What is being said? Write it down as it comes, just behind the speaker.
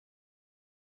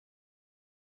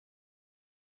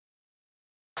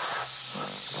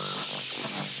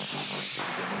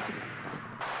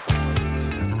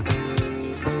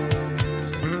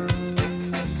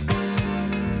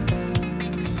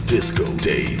Disco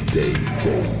Days.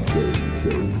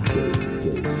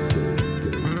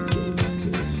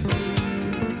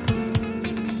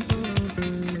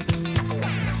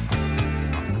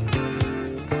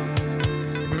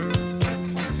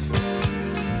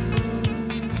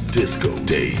 Disco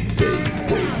Days.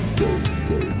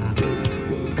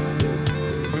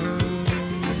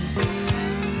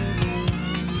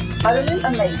 Utterly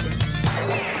amazing.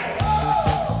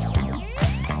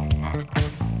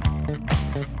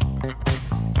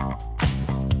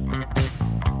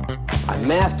 I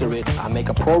master it, I make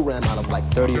a program out of like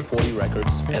 30 or 40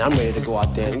 records, and I'm ready to go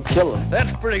out there and kill them.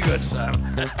 That's pretty good, son.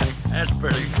 That's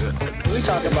pretty good. We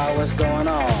talk about what's going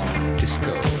on.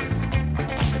 Disco.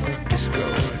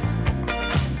 Disco.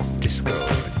 Disco.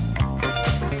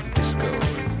 Disco.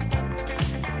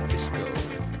 Disco.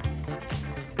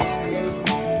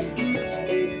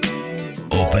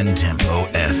 Open Tempo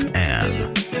FM.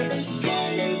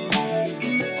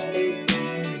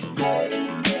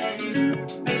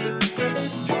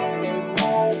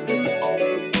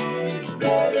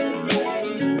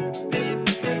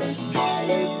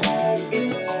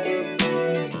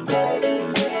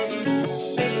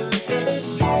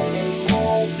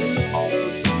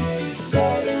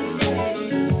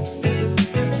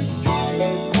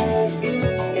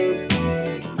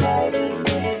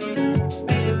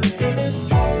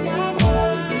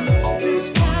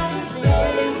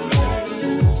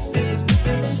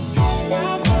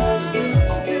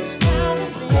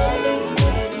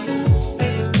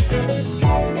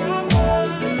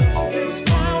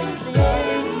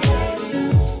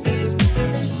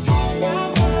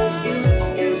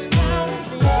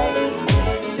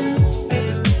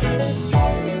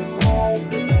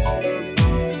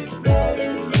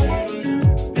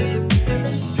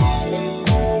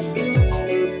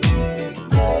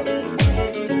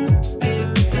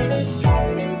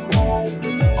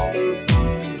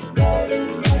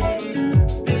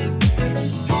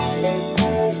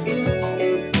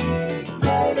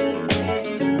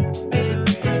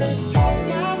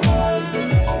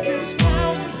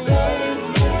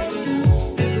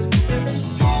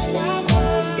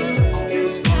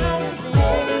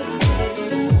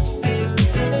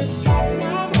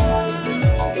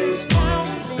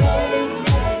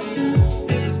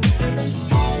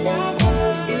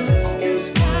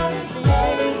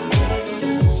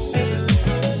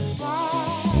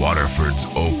 Waterford's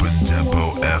Open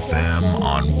Tempo FM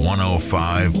on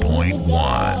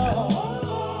 105.1.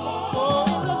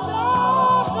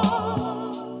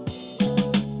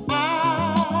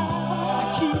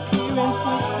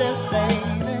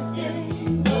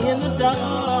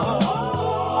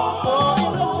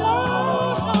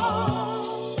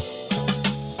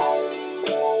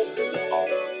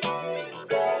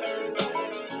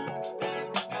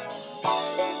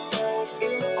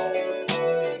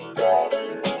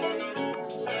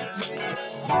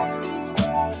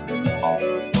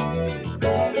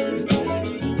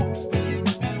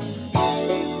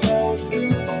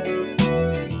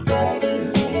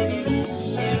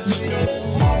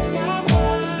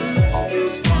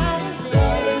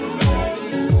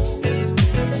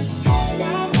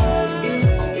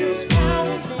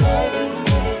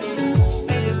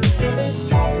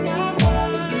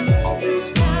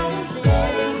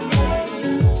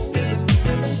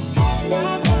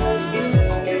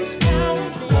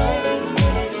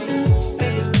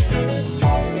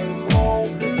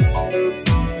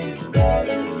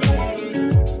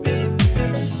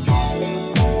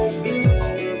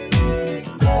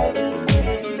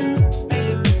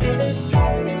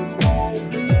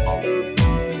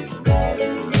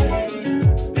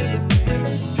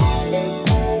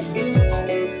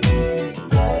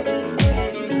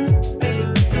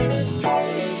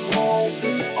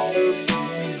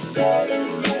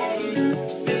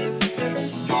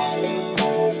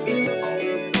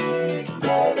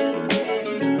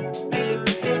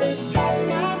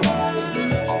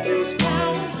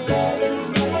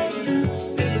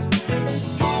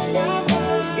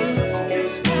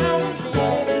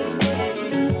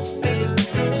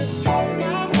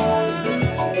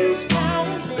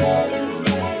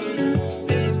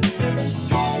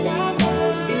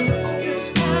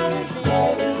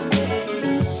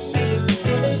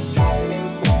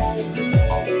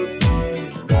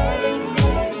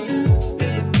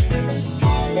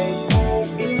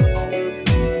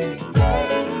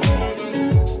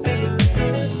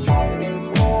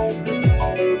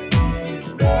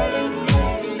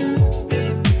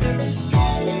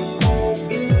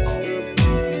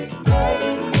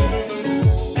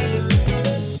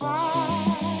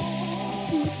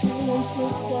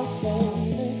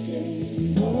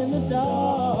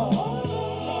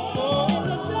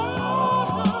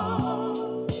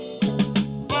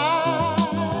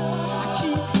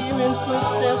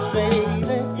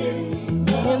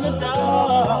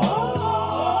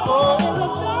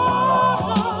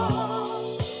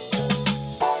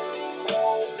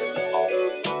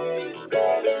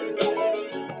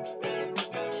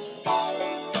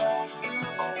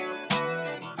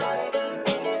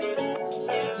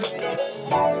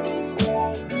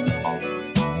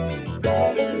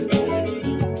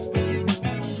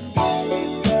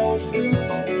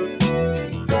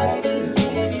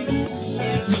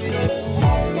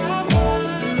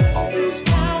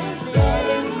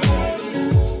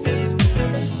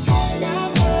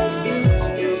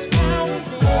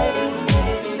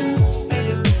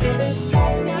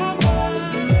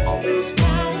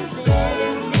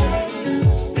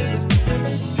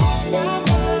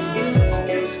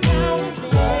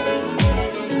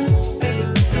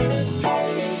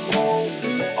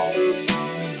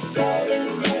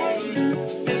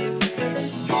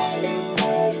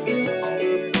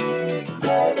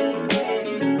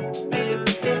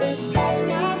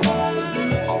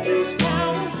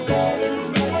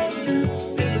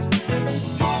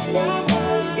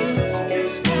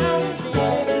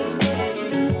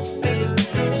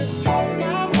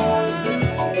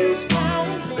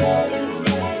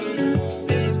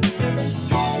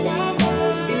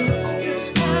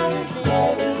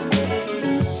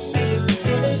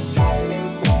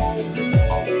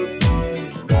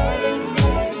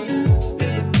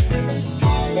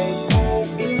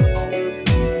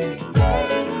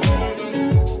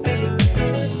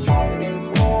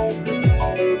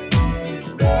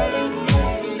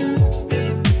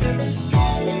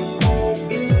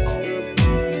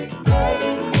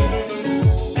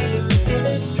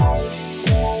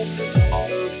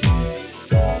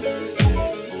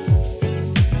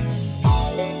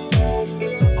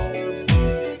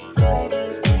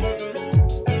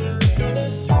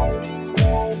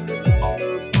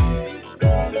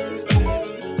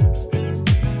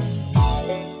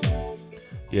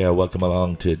 welcome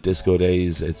along to Disco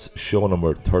Days. It's show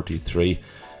number 33,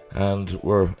 and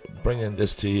we're bringing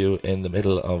this to you in the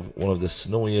middle of one of the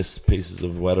snowiest pieces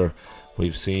of weather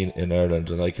we've seen in Ireland,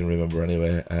 and I can remember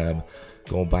anyway,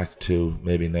 going back to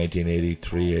maybe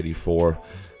 1983, 84.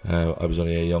 I was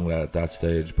only a young lad at that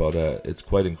stage, but it's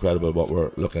quite incredible what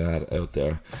we're looking at out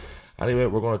there. Anyway,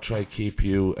 we're going to try keep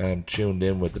you tuned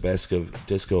in with the best of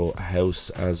disco house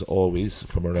as always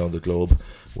from around the globe.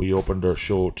 We opened our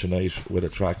show tonight with a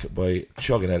track by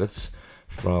Chuggin Edits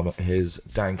from his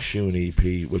Dank Shoon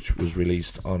EP, which was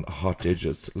released on Hot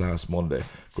Digits last Monday.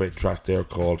 Great track there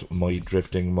called My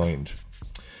Drifting Mind.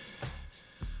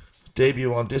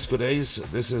 Debut on Disco Days,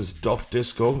 this is Duff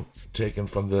Disco, taken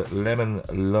from the Lemon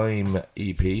Lime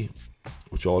EP,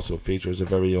 which also features a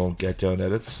very own Get Down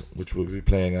Edits, which we'll be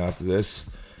playing after this.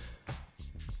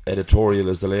 Editorial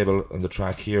is the label, and the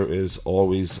track here is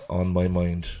Always on My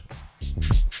Mind.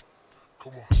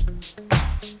 Come on.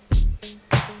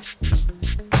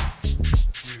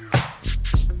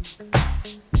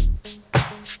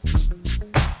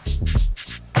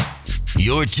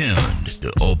 You're tuned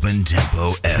to Open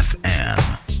Tempo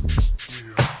FM.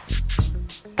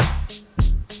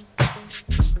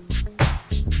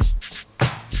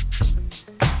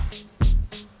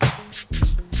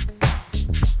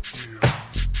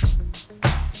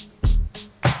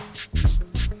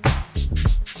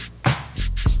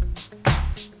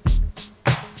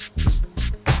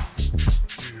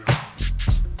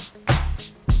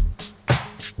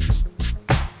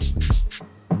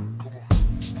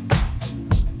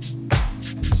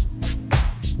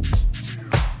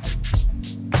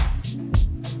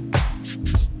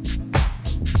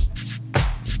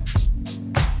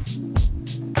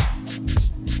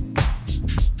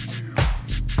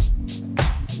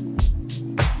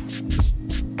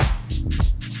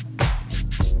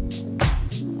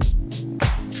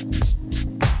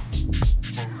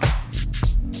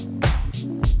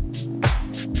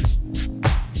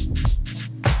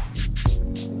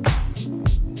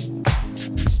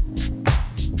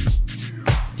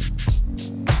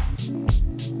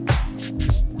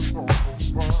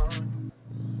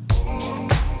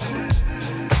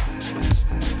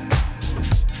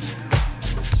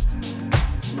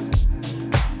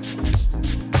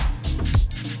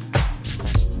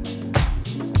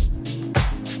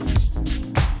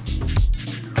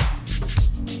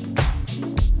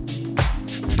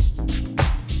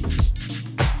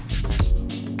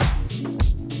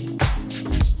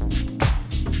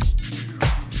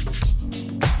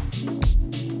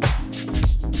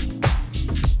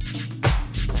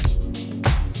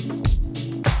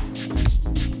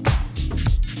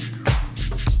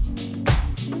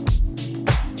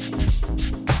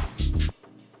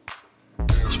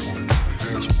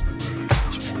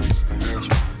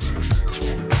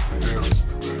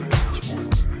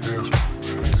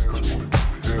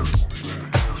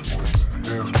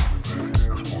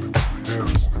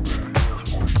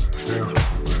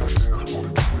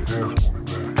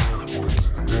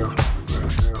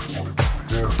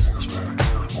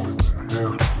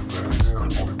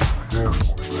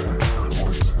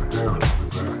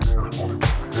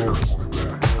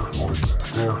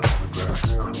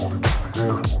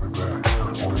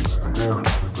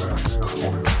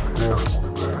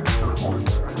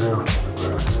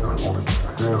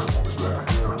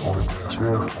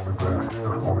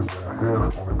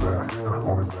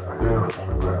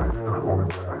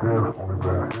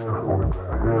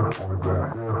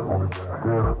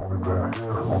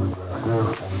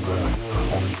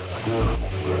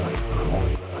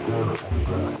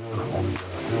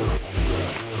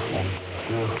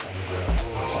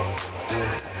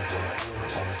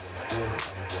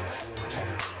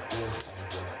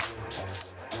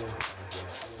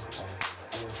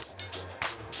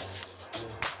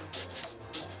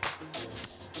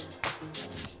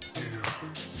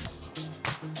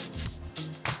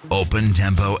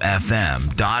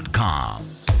 OpenTempoFM.com.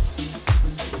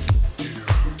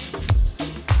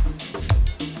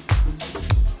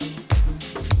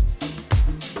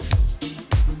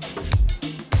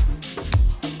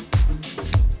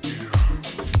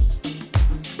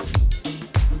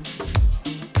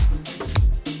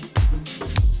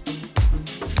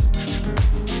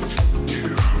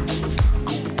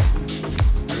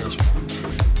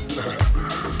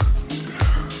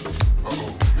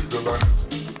 Uh-oh, you feel like?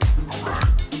 Alright.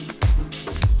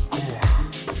 Come on.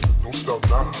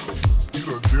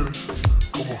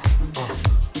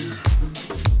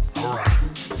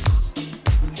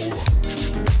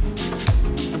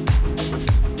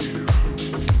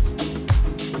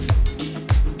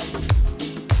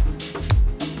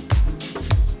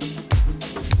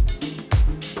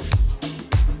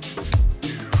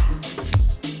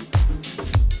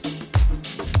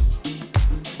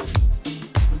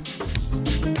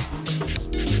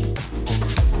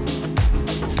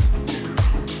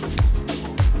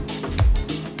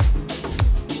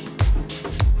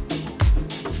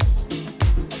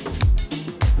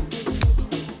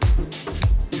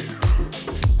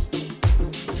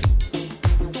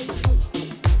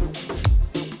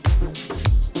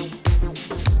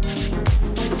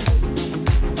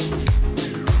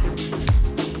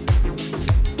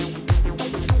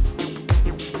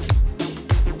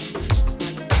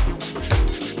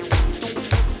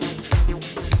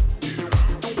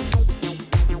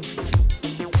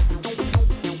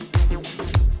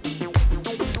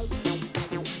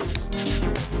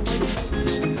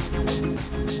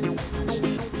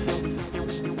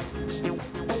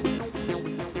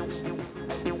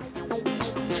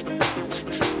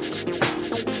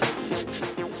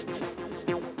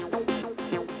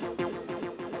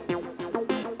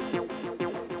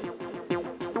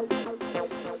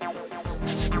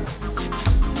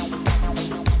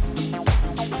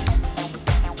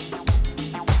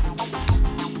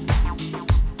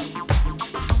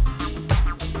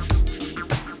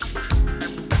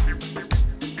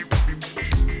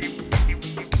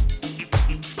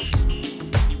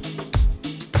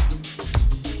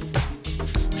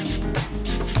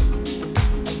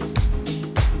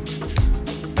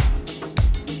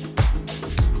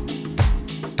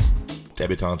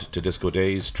 Debutant to Disco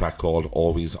Days, track called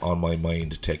Always On My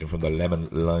Mind, taken from the Lemon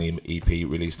Lime EP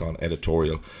released on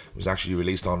Editorial. It was actually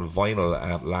released on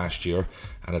vinyl last year,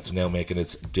 and it's now making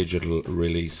its digital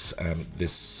release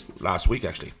this last week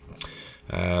actually.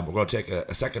 We're going to take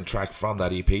a second track from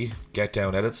that EP, Get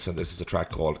Down Edits, and this is a track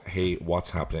called Hey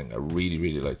What's Happening. I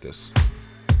really like this.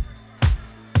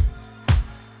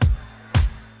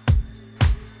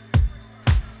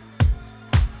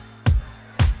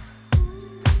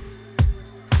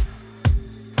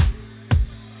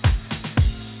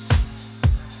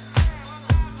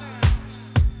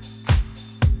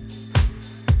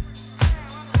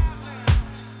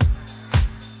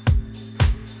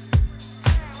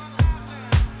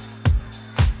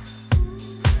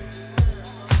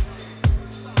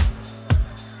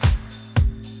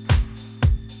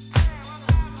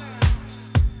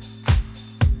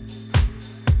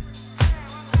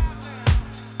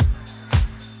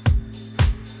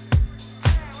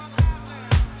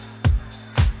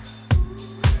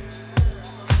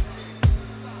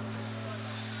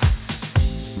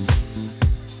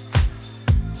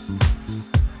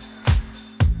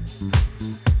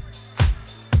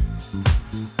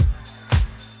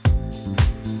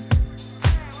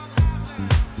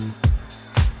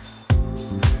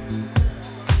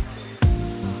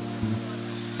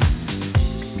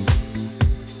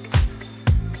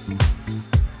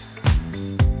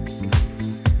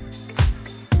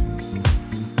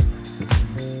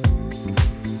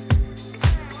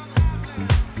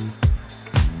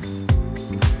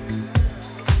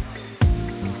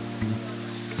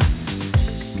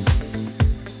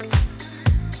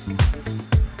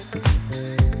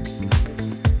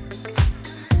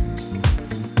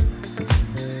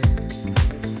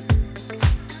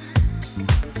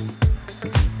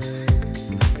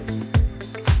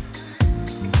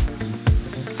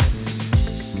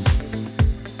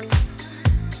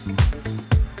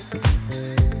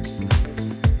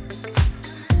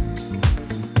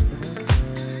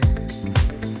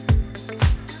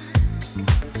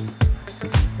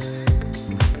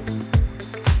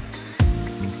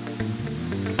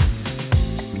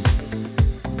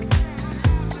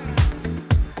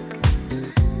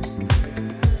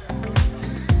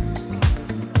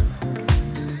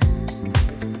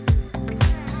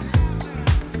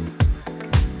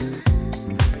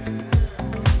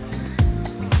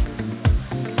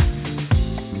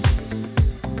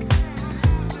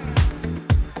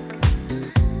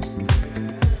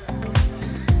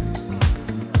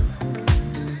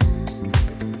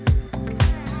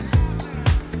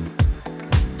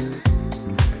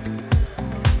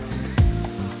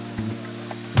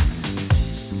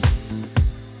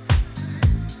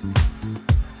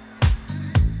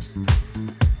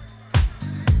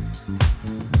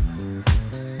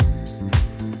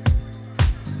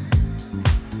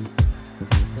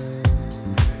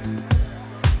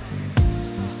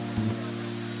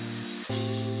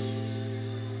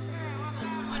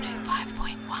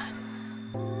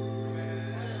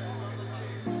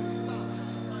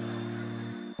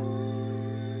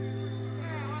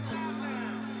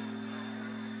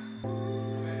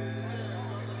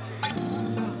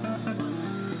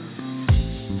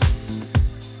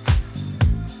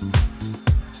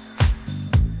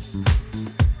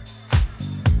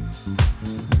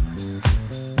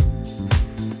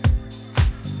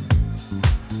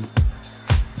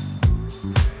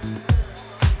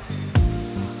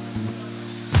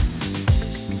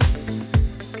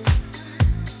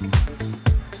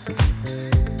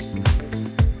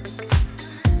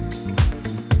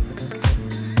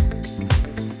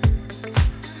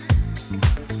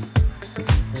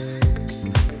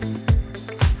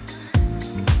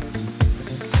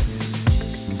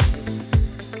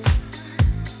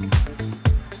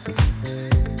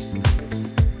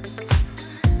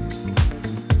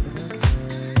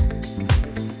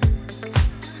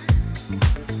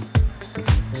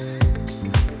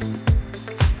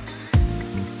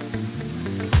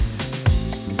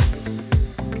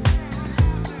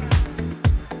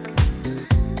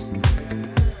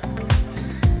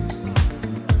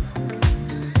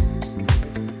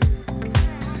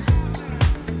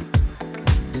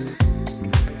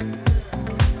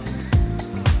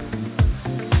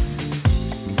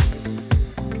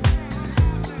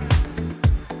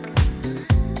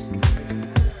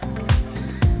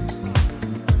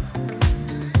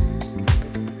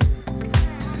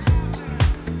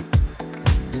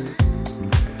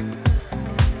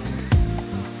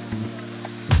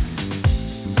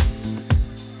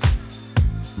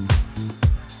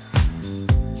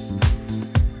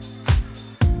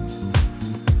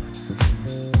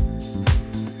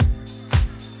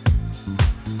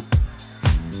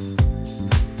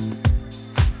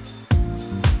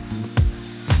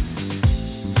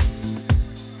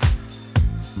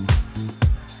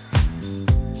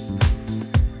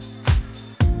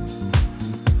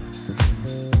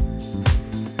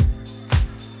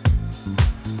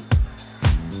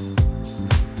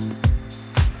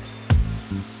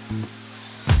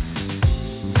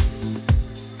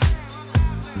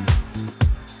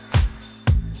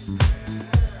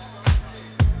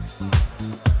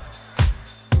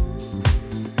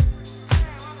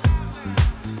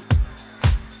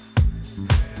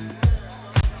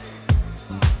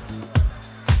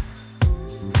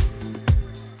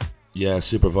 Yeah,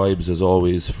 super vibes as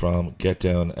always from Get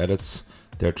Down Edits.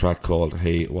 Their track called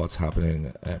Hey What's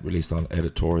Happening, released on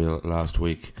Editorial last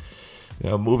week.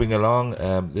 Now, moving along,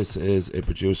 this is a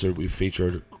producer we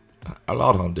featured a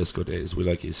lot on Disco Days. We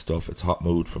like his stuff. It's Hot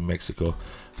Mood from Mexico.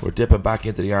 We're dipping back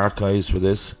into the archives for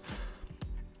this.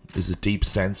 This is Deep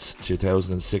Sense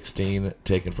 2016,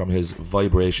 taken from his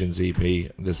Vibrations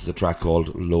EP. This is a track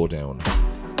called Lowdown.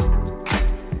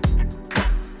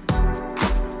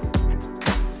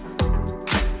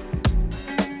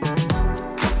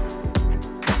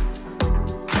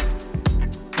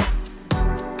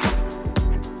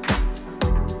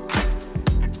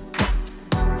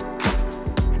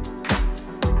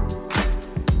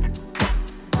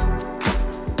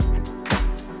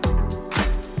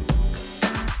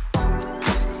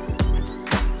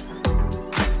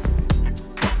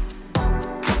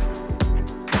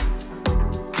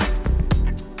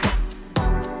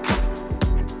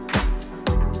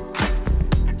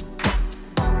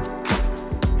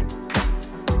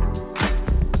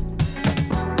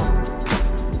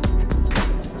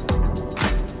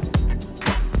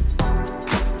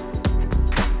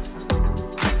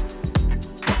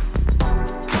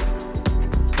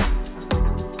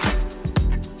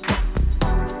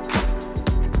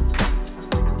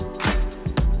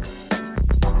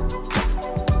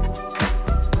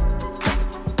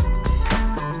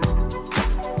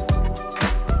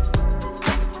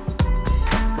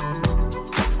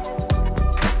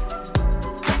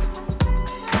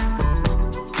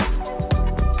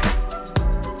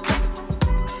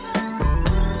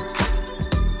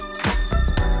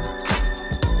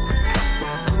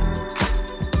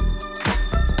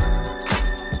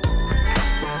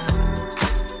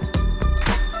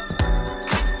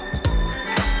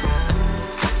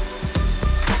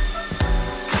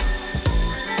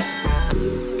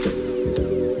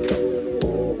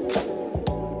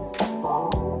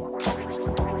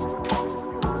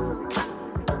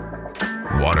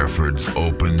 Waterford's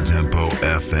Open Tempo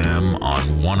FM on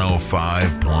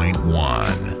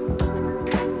 105.1.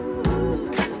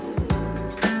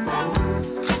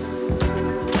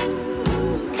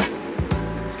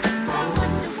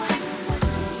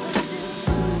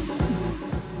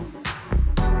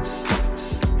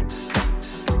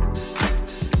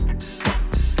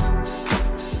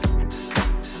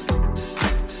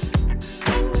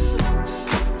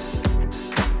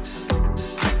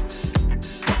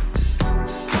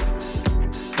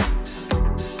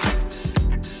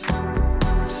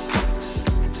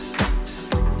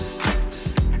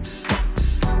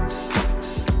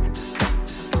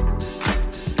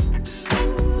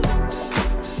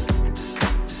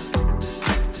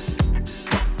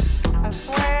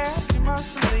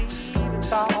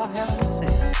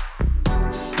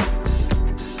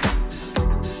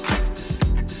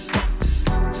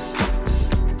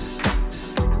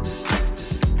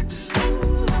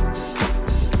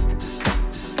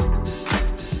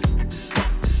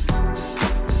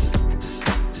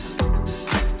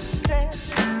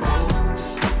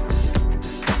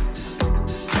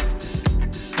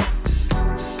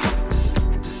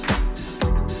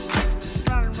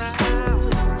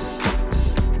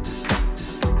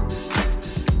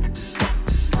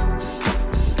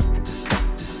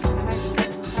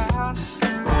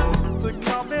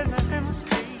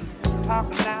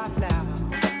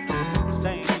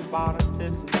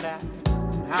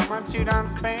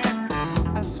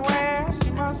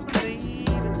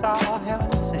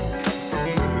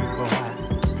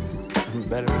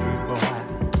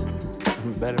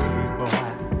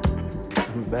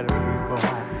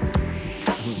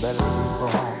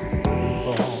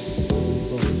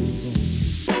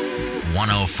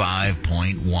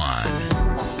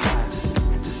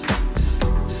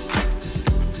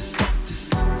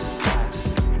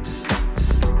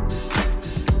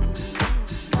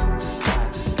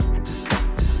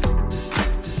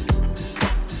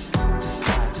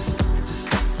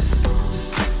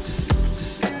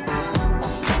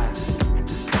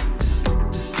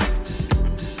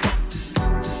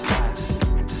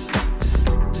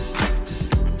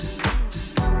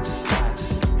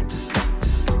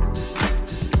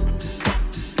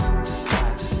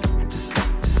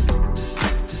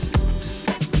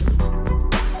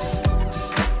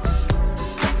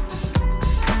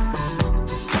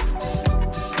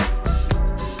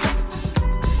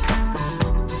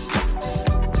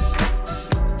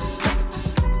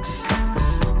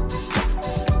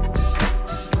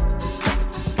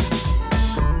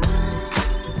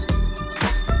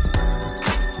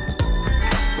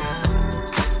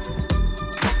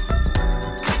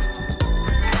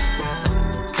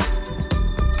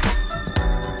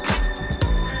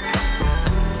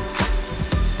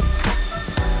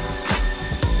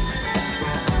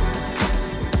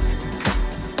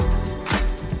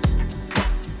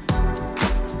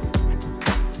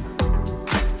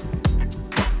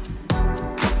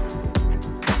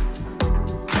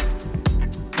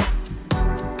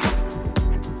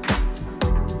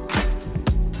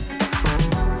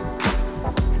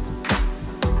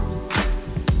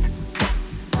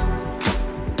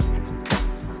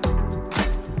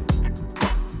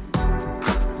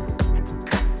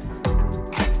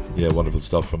 Yeah, wonderful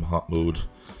stuff from Hot Mood.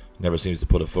 Never seems to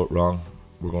put a foot wrong.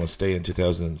 We're going to stay in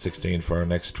 2016 for our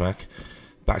next track.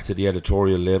 Back to the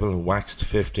editorial label, Waxed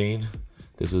 15.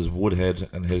 This is Woodhead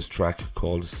and his track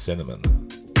called Cinnamon.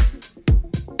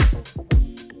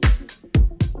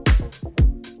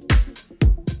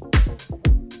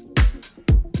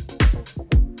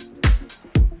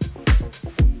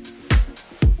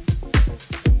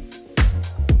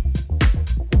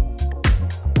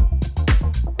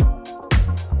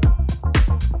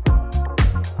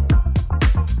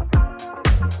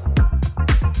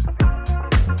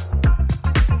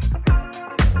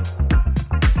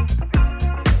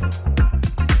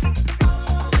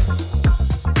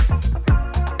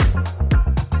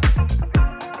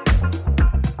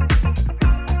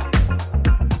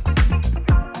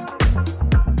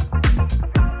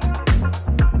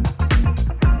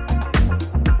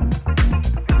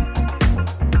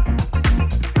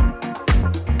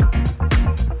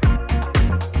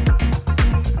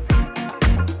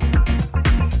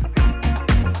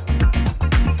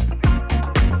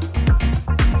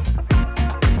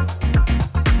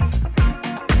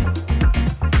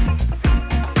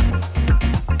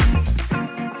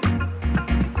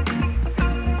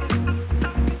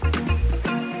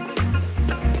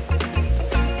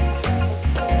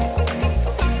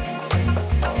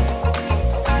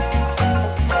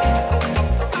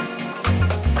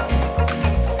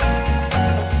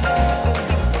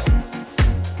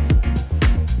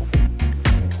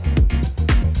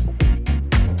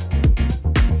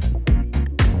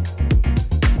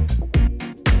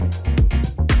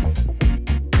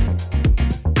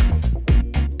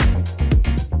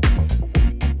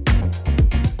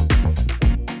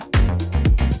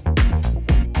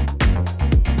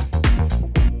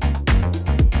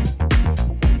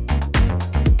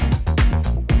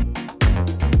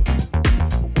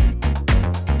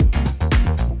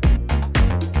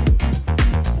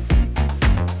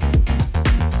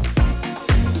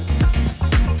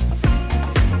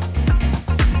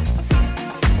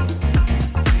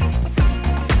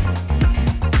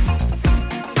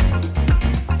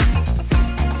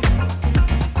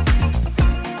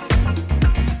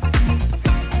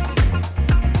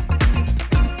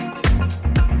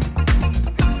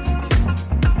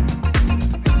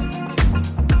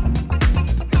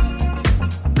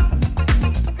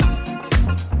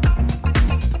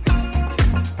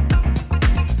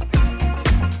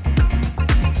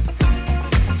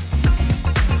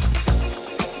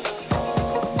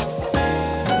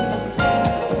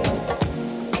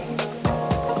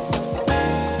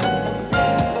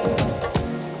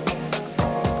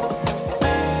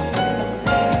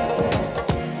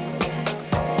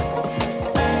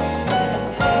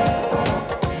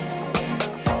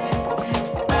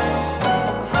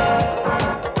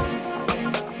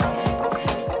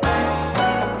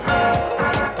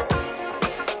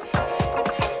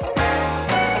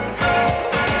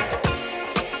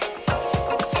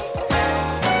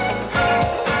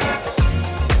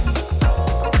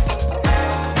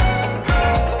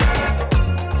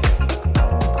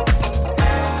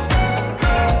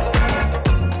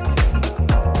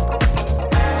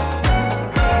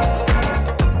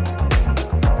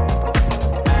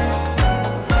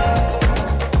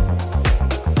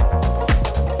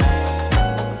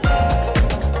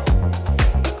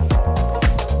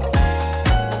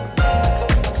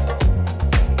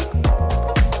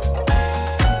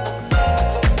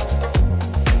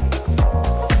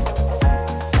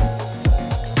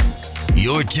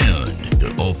 You're tuned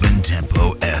to Open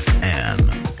Tempo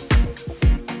FM.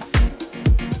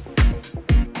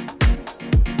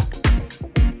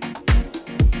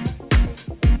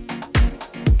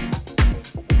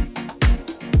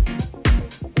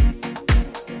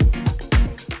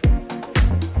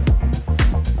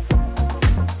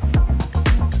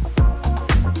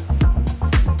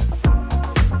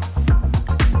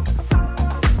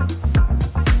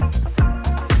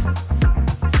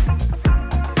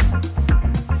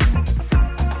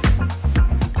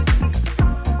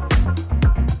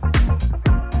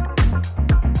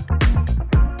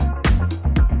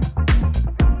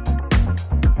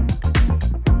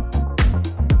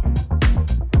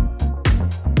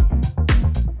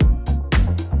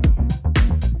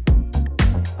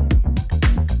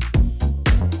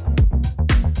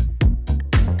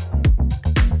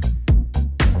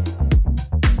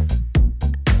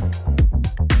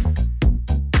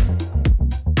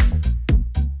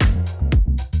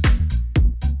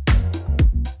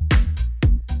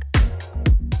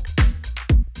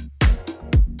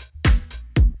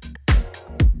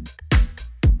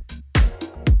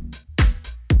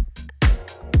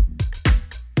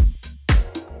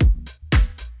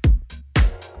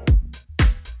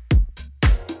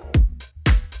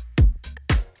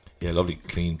 Yeah, lovely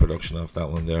clean production off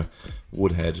that one there.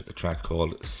 Woodhead, a track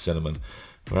called Cinnamon.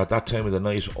 We're at that time of the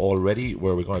night already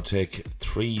where we're going to take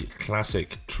 3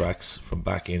 classic tracks from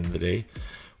back in the day.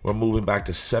 We're moving back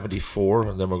to 74,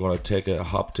 and then we're going to take a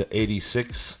hop to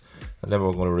 86, and then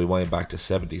we're going to rewind back to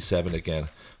 77 again.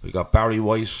 We've got Barry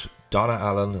White, Donna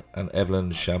Allen, and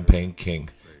Evelyn Champagne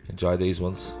King. Enjoy these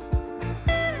ones.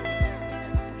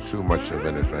 Too much of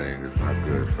anything is not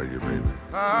good for you, baby.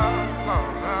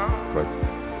 But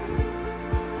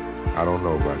I don't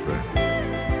know about that.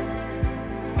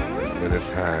 As many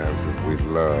times as we've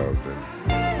loved and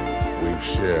we've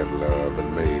shared love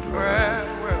and made love,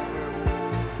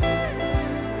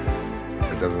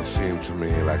 it doesn't seem to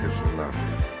me like it's enough.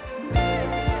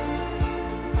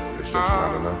 It's just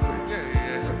not enough, baby.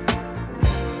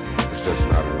 It's just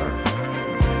not enough.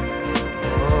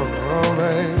 Oh,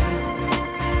 baby.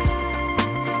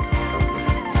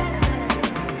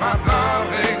 My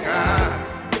darling, I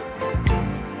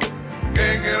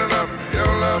can't get enough of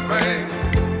your love, baby.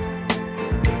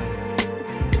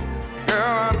 Girl, I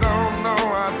don't know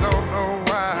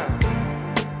why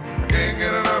I can't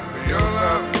get enough of your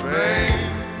love, baby.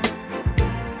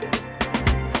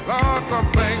 Lord,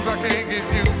 some things I can't get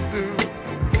used to,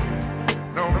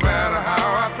 no matter how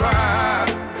I try.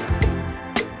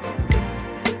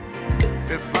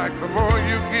 It's like the more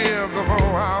you give, the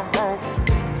more I want.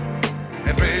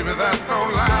 And baby, that's no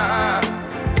lie.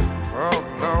 Oh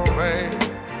no, babe.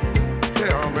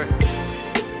 Tell me,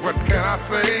 what can I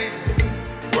say?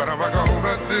 What am I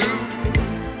gonna do?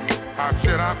 How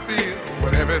should I feel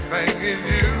when everything is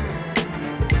you?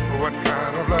 What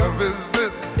kind of love is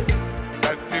this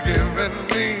that you're giving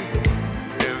me?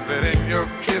 Is it in your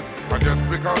kiss or just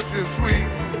because you're sweet?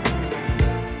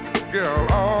 Girl,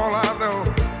 all I know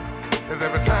is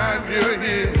every time you're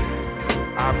here,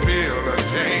 I feel a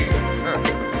change,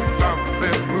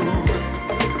 something moving.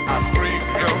 I scream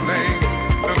your name.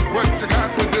 Look what you got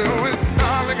to do with,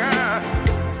 darling. I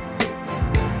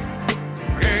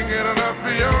can't get enough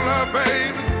of your love,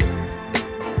 baby.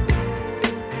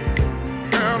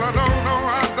 Girl, I don't know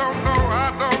why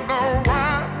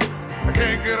I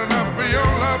can't get enough of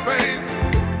your love, baby.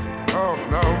 Oh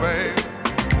no, baby.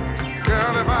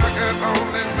 Girl, if I could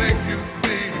only make you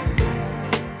see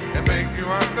and make you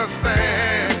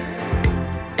understand.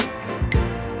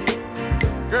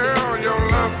 Girl, your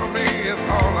love for me is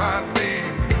all I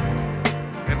need,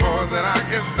 and more than I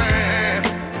can stand.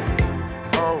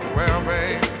 Oh well,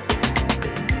 babe,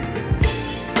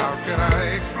 how can I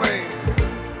explain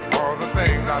all the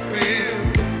things I feel?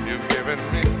 You've given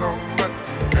me so much,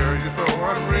 girl, you're so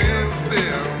unreal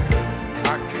still.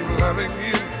 I keep loving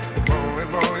you more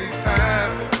and more each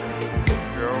time.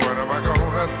 Girl, what am I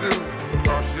gonna do?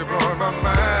 Cause you're blowing my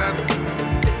mind.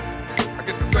 I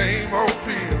get the same old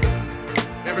feel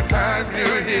every time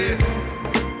you're here.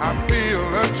 I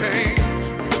feel a change,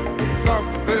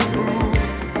 something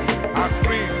moving. I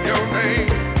scream your name.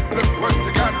 Look what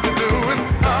you got to do, and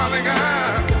darling, I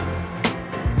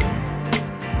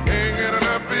can't get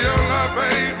enough of your love,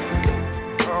 babe.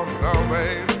 Oh no,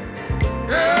 babe.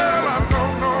 Girl, I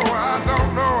don't know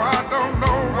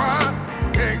why.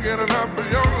 Can't get enough of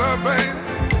your love, babe.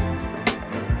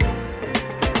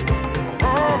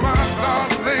 Oh, my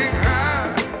darling, I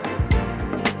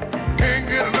can't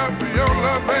get enough of your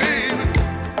love, baby.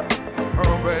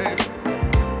 Oh, baby.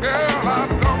 Girl, I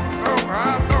don't know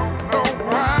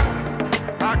why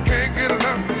I can't get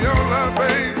enough of your love,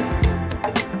 baby.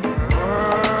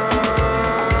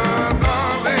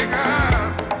 Darling, I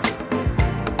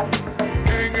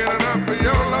can't get enough of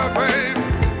your love, baby.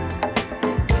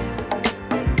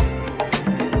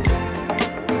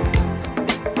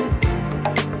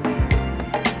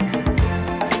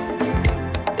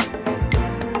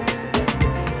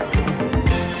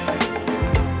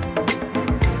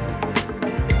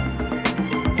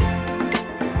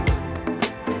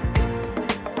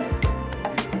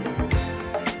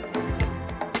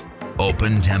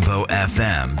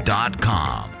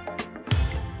 OpenTempoFM.com.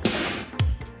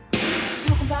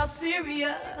 Talk about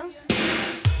serious.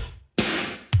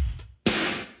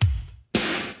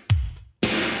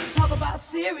 Talk about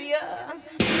serious.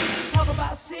 Talk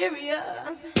about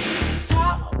serious.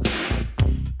 Talk.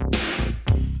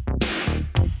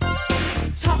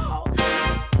 Talk.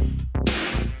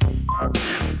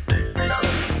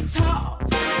 Talk.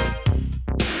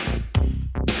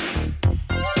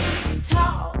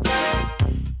 Talk.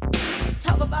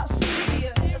 Talk about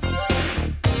serious.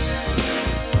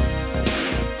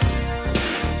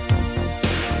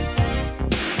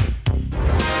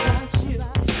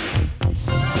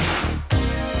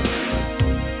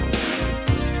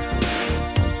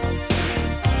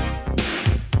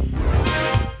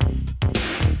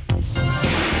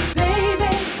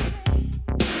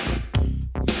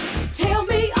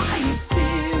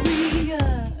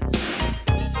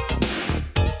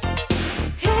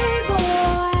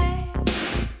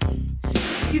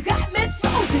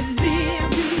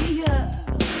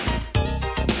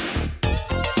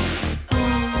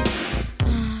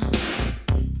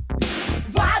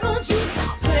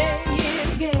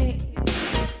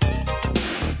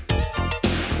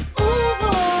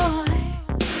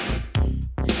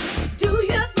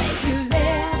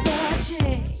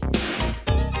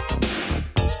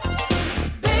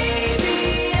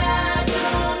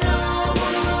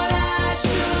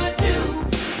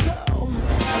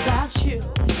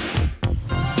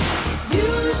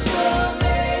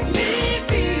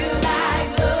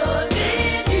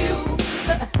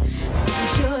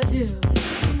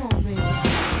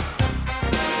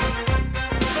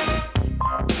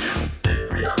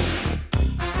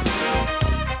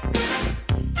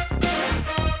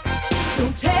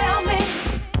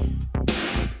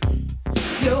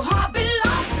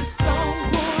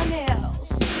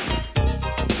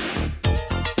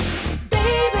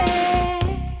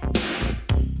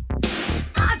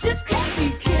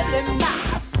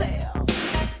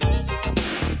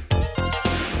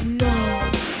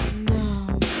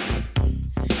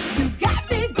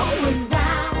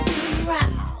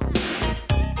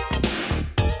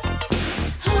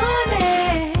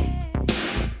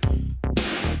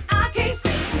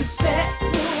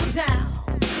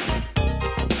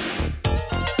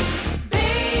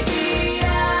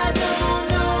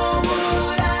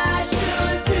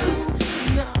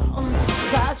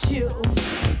 about you.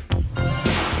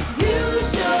 You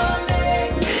sure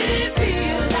make me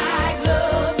feel like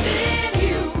loving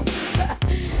you.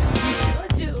 You sure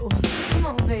do. Come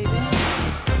on, baby.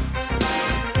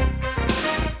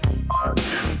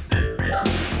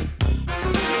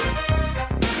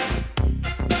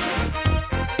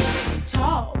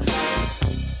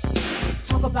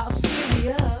 Talk about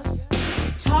serious.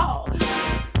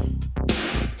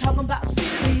 Talking about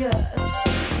serious.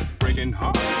 Breaking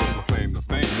hearts is my claim to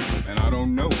fame, and I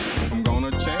don't know if I'm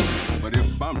gonna change. But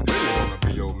if I'm really gonna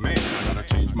be your man, I gotta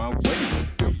change my ways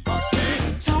if I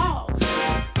can.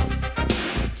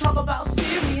 Talk about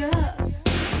serious.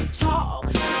 Talk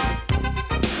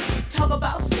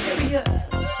about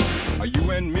serious. Are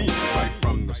you and me right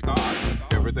from the start?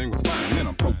 Everything was fine, then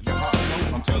I broke your heart.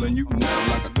 So I'm telling you now,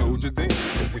 like I told you then,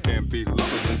 if we can't be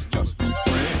lovers, let's just be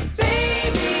friends.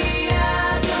 Baby,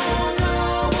 I don't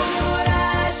know what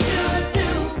I should do.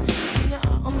 No,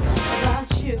 about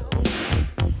you.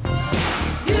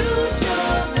 You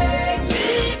sure make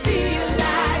me feel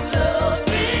like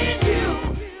loving you.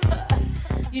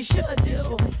 You sure do.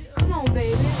 Come on,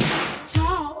 baby.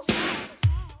 Talk.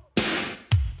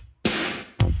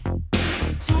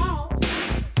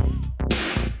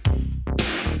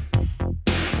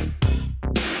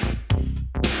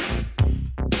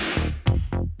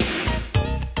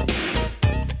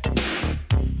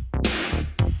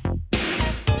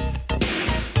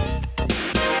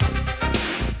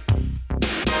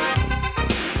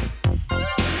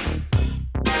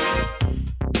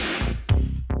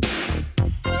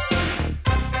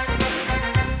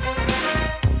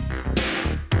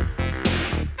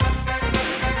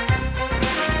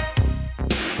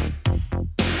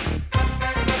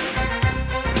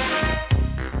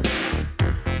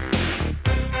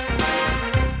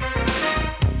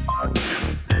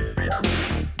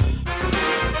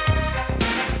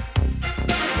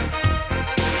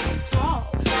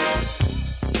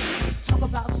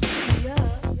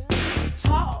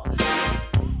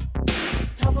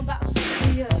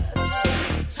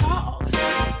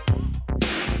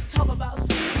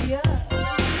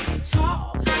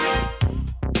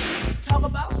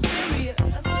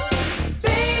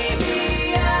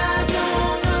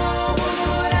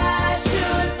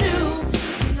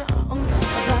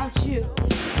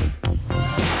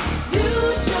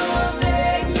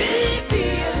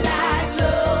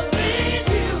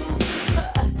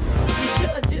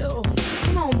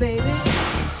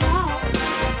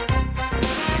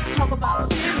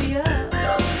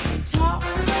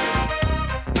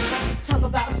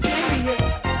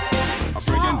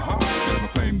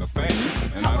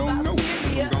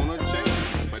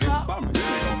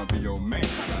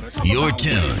 You're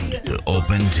tuned to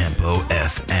Open Tempo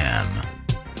FM.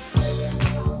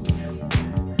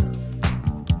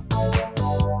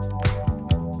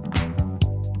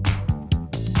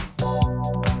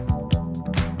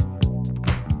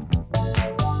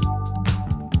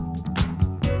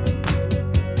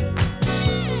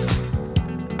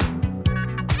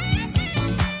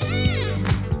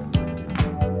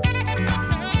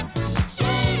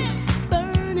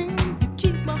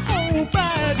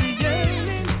 Body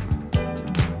yearning,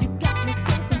 you got me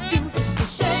so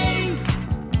confused. Shame.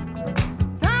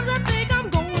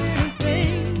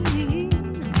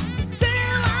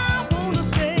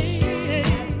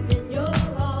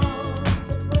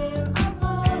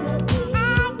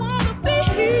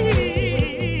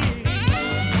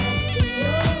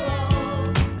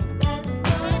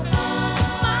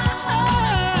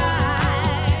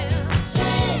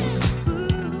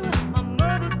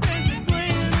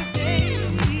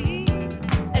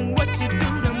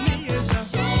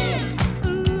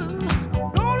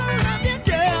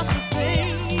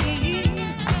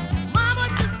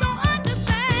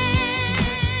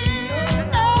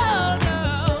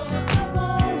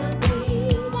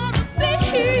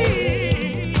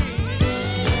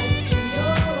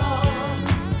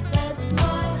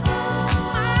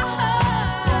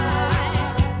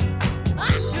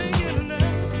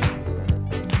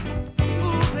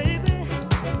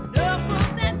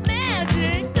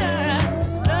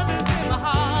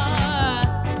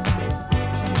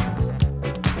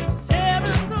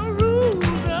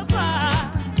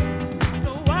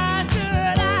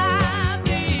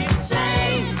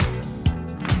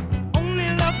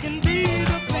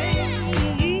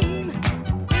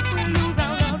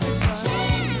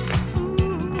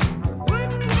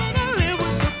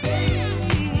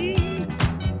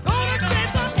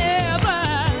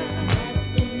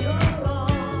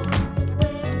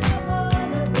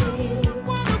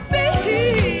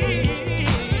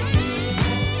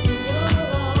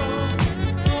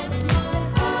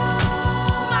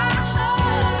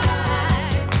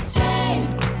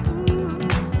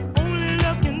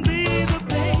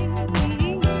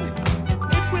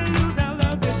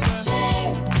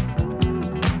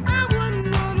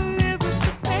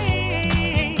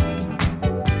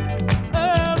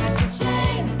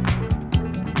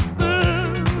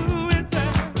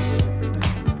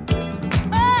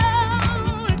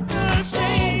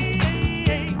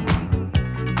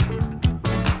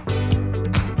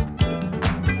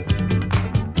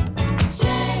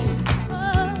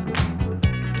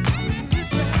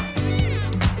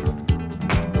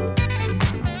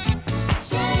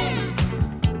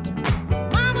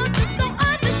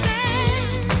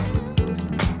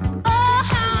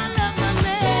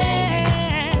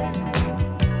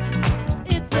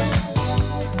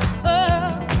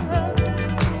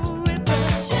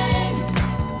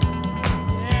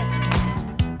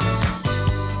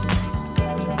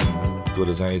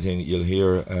 as anything you'll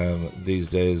hear these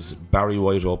days. Barry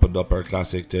White opened up our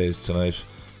Classic Days tonight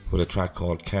with a track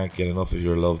called Can't Get Enough of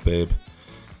Your Love Babe.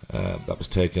 That was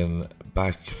taken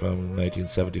back from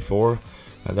 1974,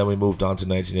 and then we moved on to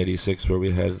 1986 where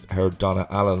we had heard Donna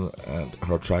Allen and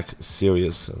her track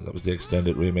Serious, and that was the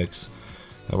extended remix.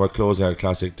 And we're closing our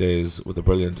Classic Days with the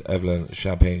brilliant Evelyn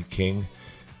Champagne King,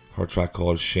 her track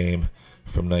called Shame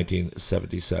from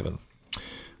 1977.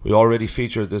 We already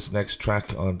featured this next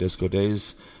track on Disco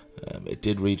Days. It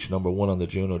did reach number 1 on the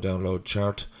Juno download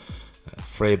chart.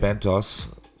 Frey Bentos,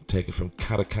 taken from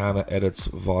Katakana Edits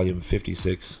Volume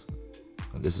 56,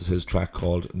 and this is his track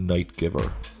called Night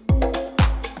Giver.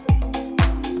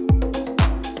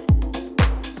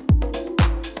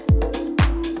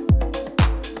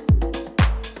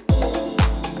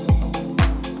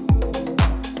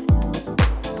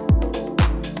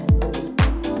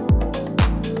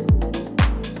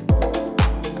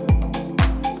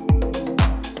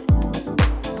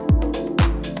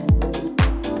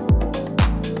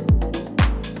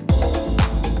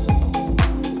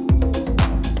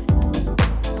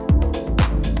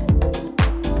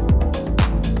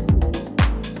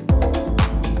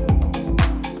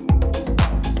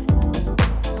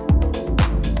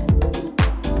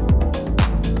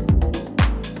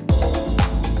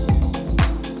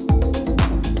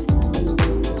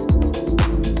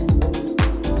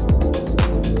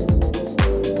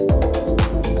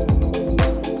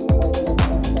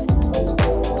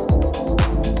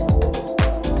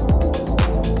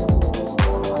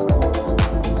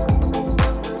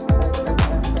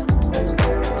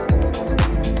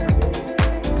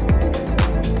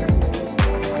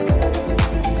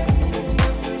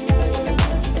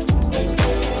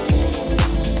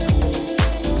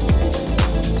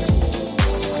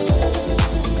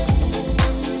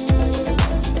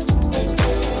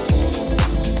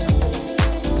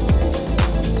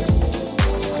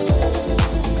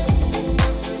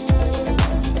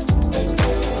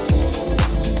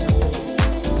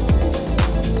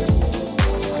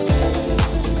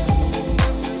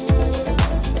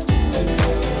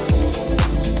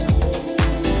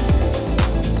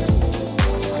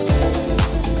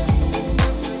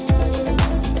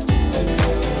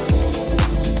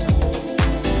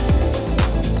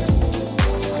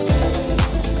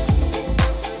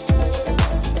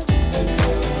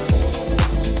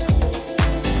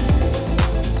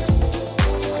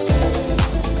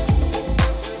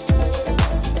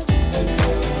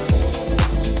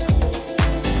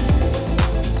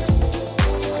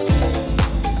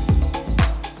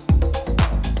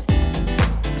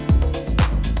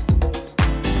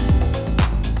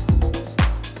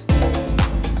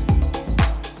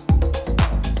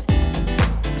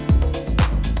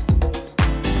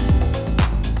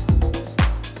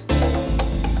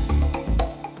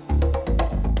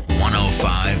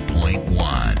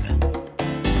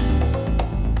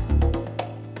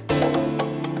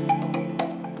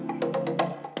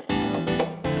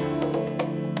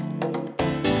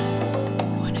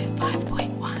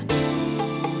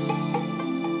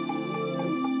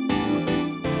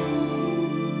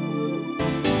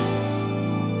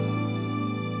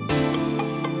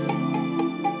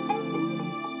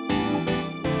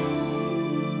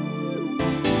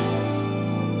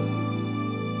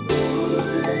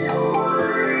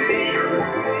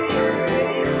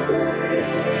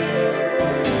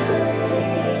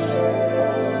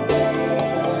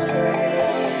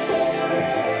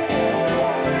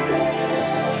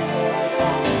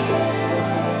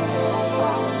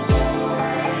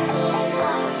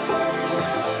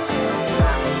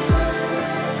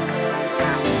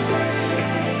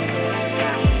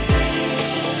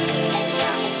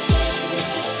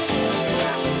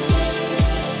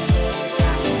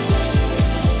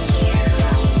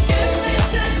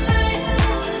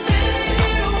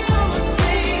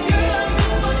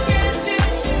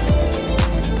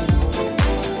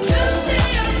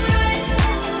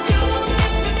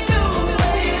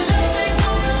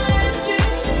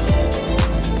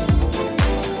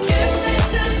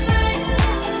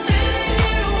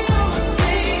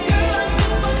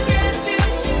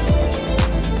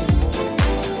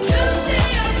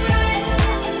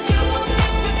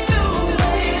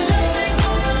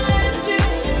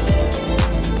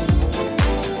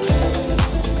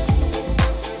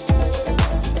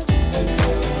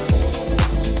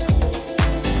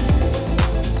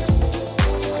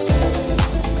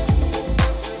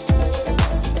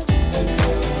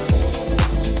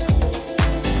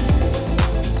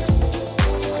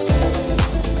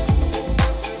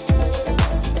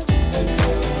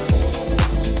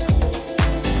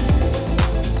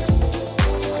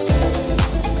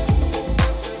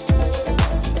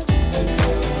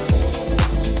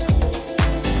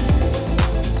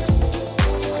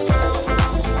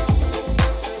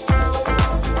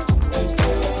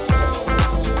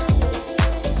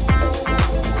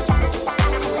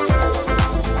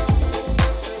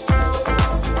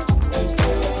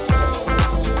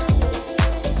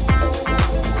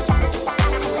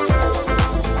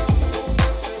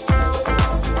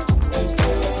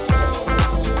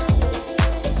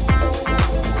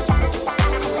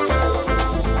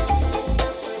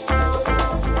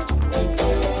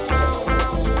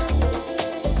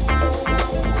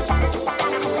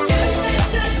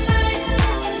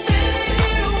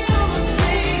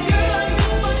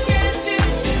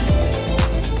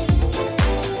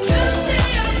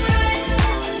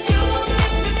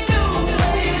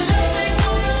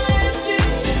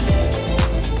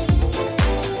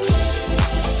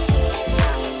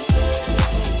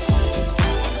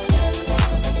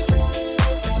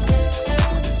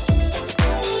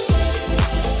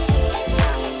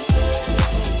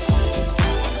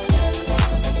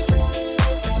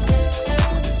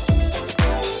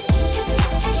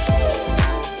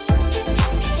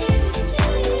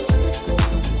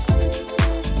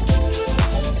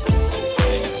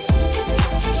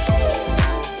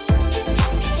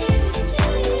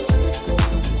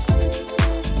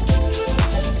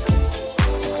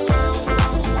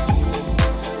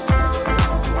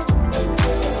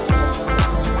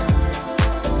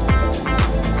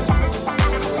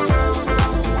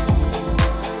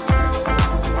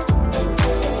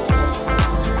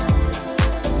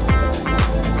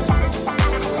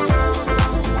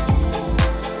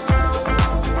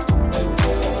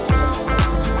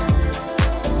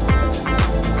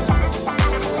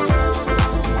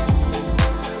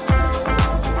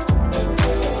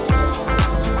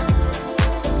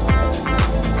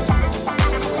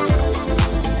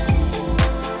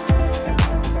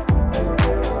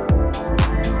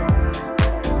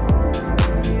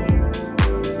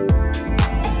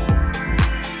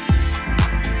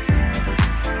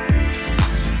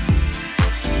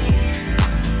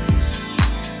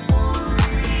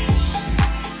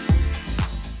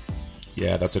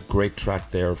 That's a great track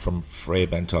there from Frey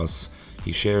Bentos.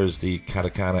 He shares the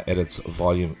Katakana Edits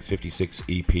Volume 56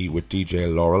 EP with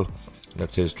DJ Laurel.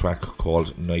 That's his track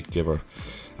called Night Giver.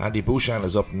 Andy Bouchan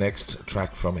is up next, a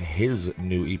track from his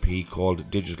new EP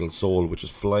called Digital Soul, which is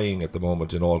flying at the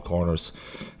moment in all corners,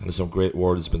 and there's some great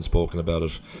words been spoken about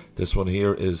it. This one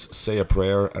here is Say a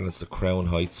Prayer, and it's the Crown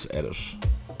Heights edit.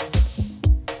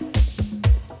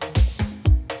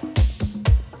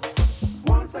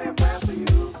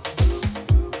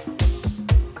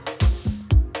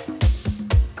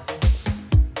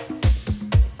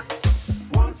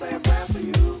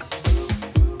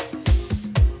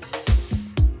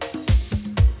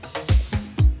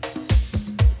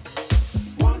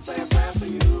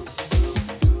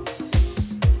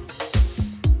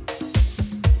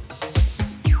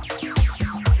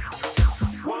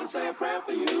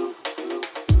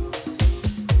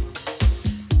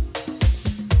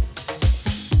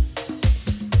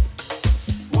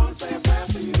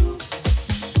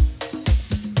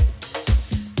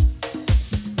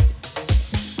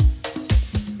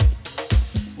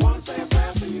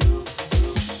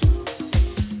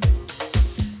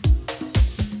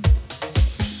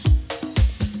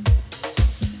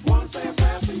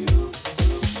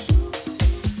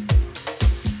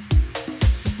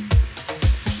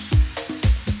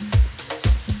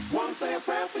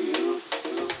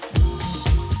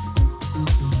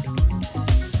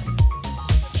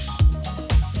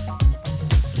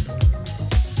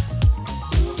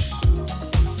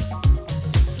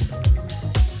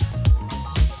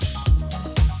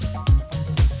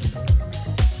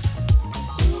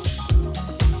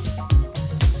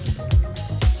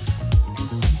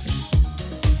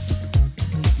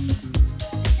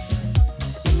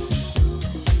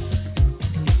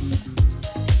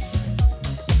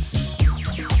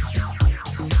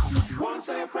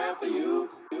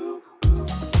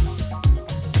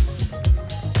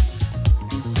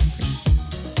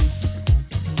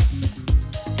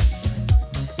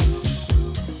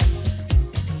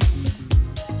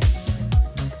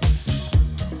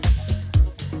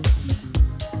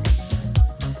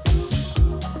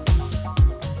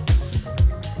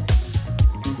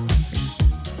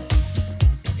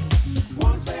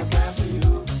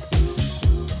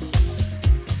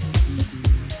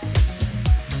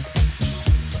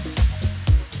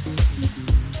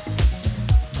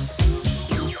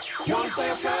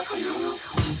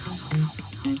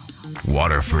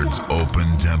 Waterford's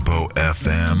Open Tempo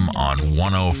FM on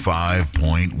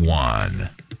 105.1.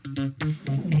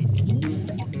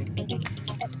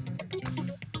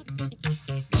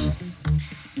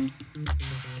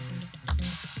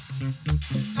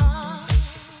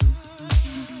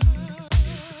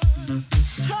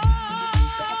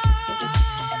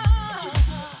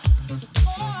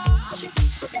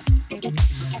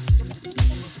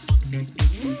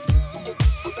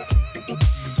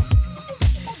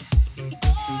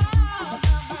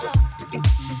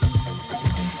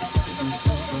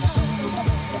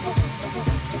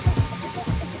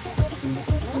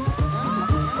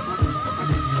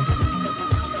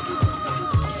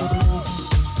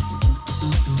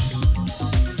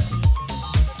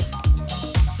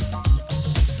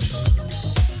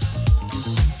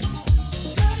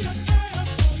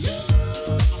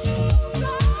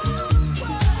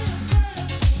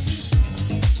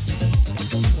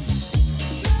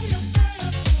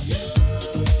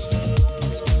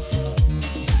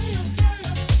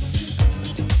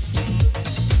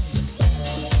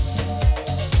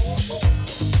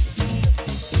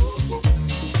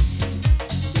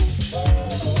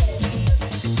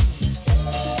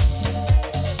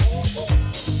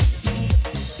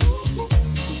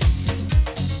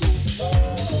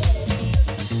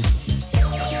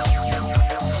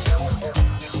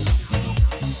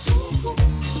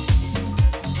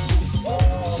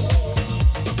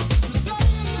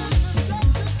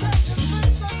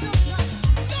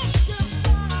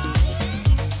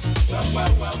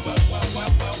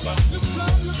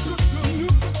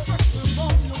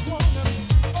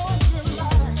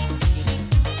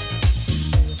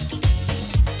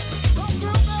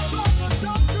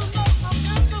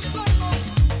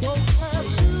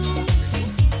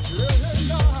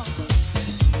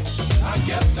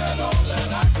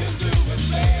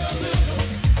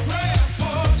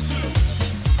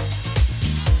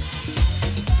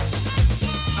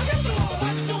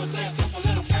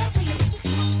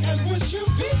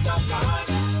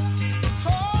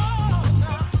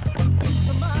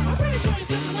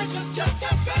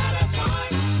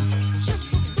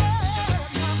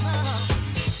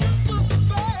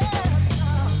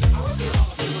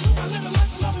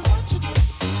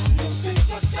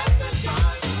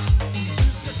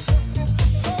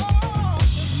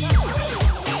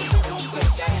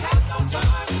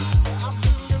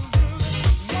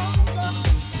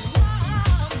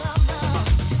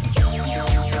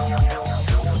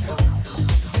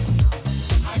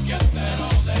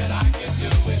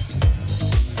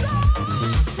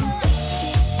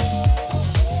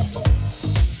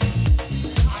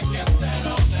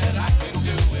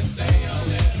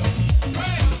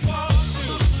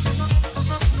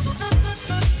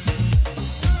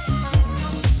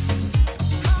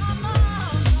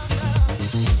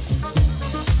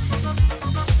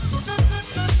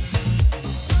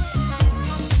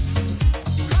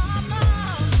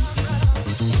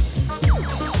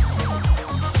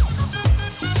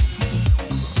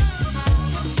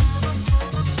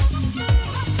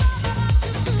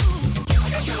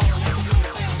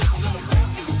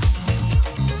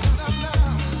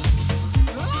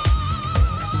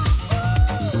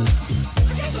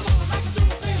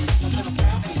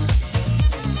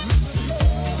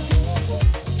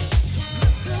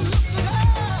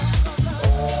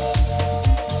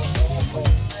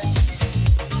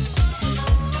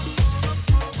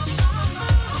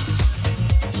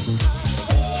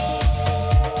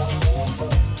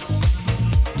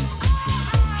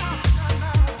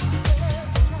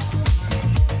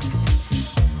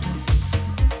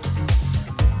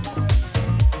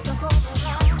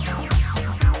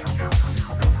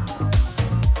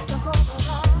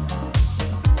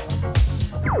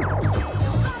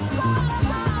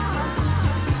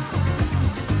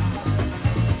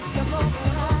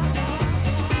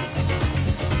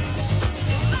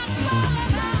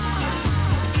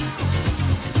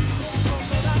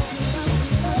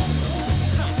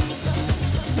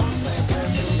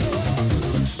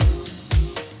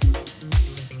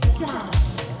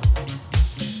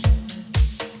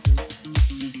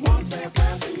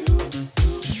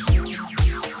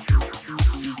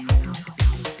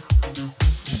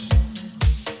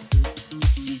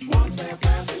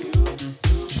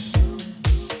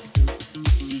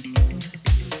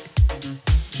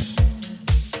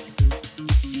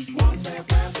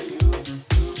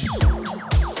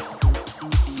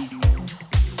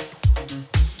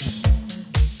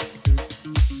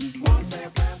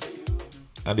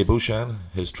 Andy Bouchan,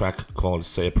 his track called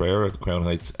Say a Prayer, the Crown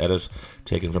Heights edit,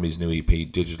 taken from his new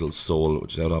EP Digital Soul,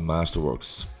 which is out on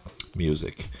Masterworks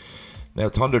Music. Now,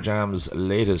 Thunder Jam's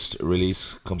latest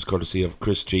release comes courtesy of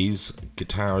Chris G's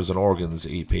Guitars and Organs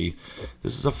EP.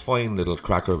 This is a fine little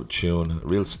cracker of a tune, a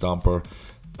real stomper,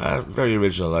 very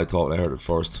original I thought when I heard it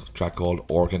first, a track called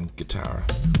Organ Guitar.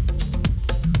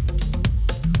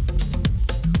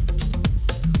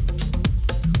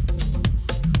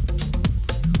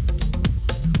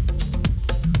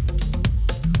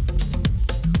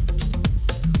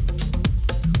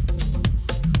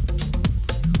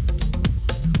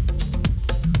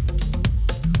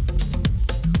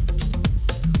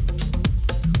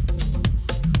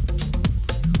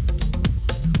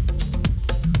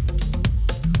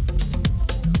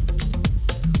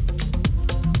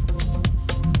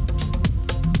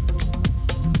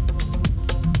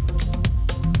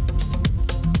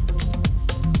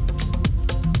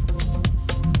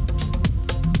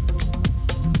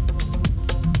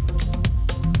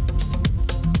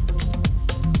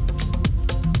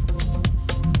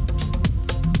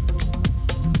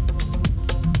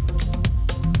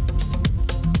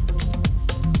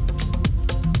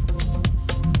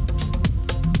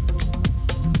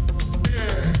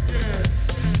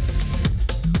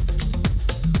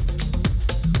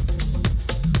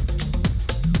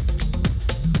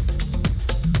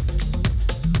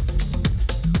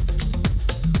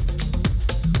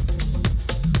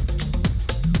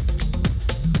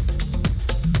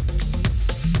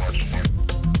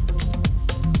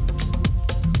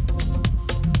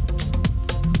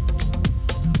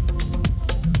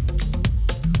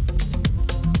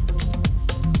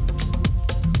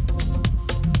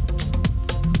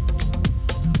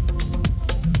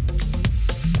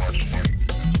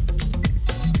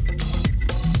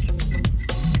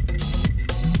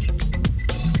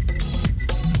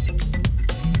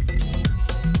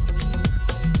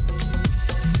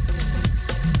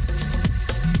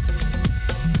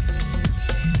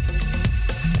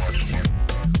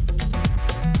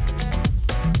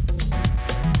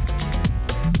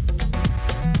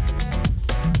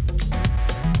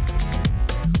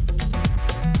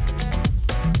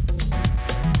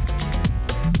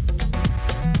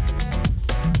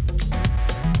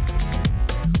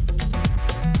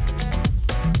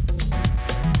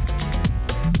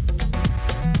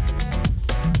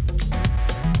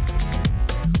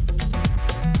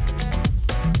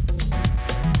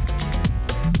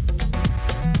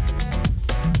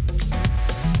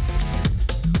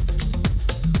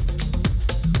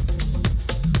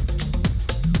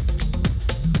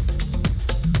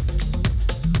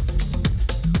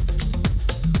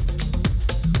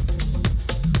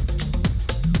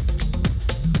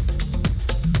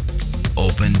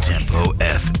 Open Tempo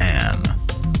FM.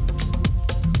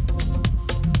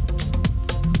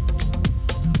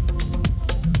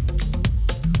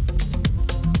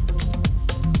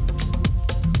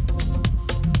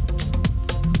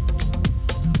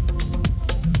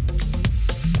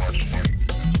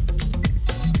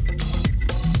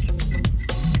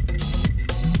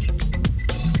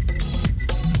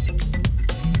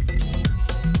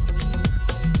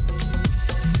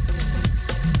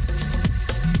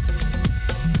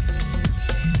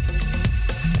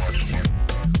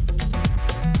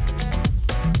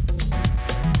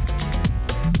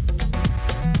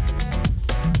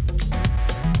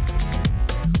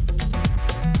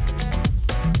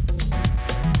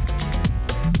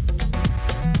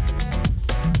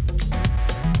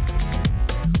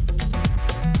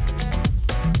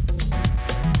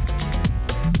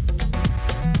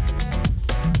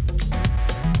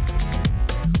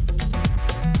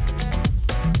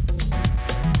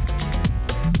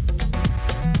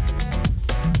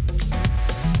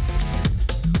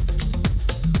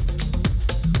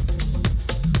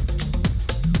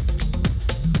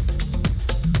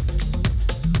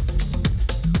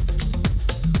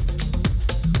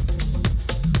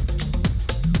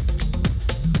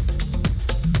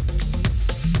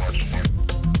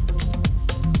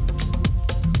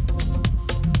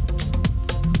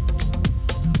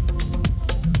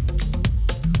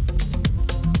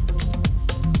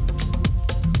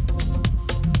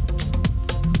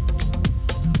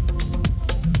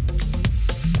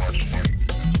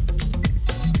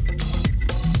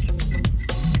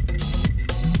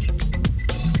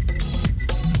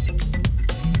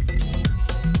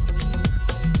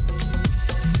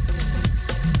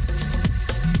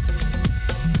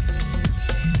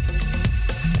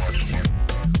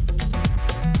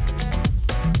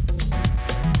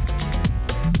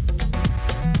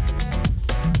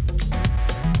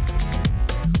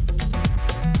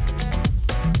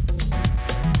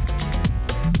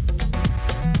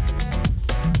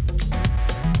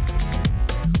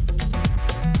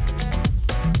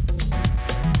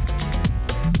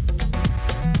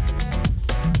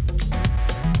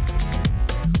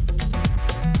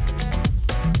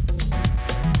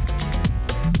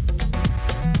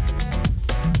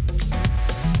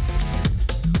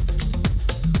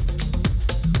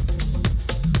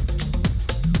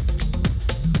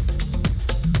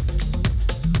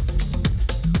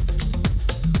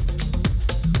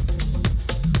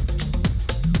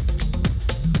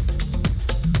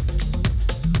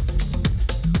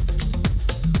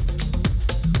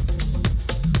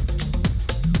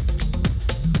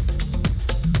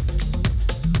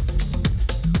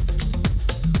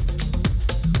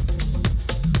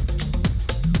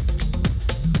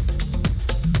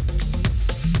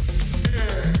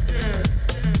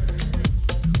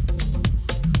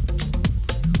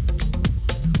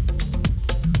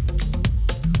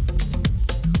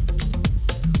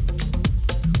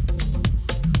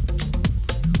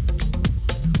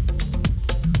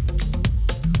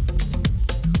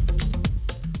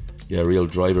 Yeah, real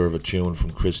driver of a tune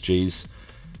from Chris G's.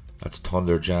 That's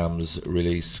Thunder Jam's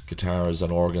release, Guitars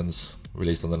and Organs,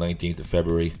 released on the 19th of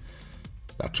February.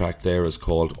 That track there is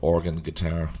called Organ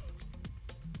Guitar.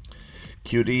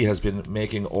 QD has been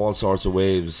making all sorts of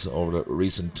waves over the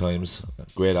recent times. A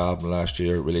great album last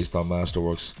year, released on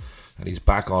Masterworks, and he's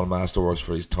back on Masterworks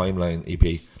for his Timeline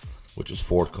EP, which is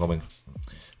forthcoming.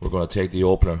 We're going to take the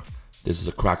opener. This is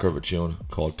a cracker of a tune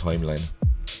called Timeline.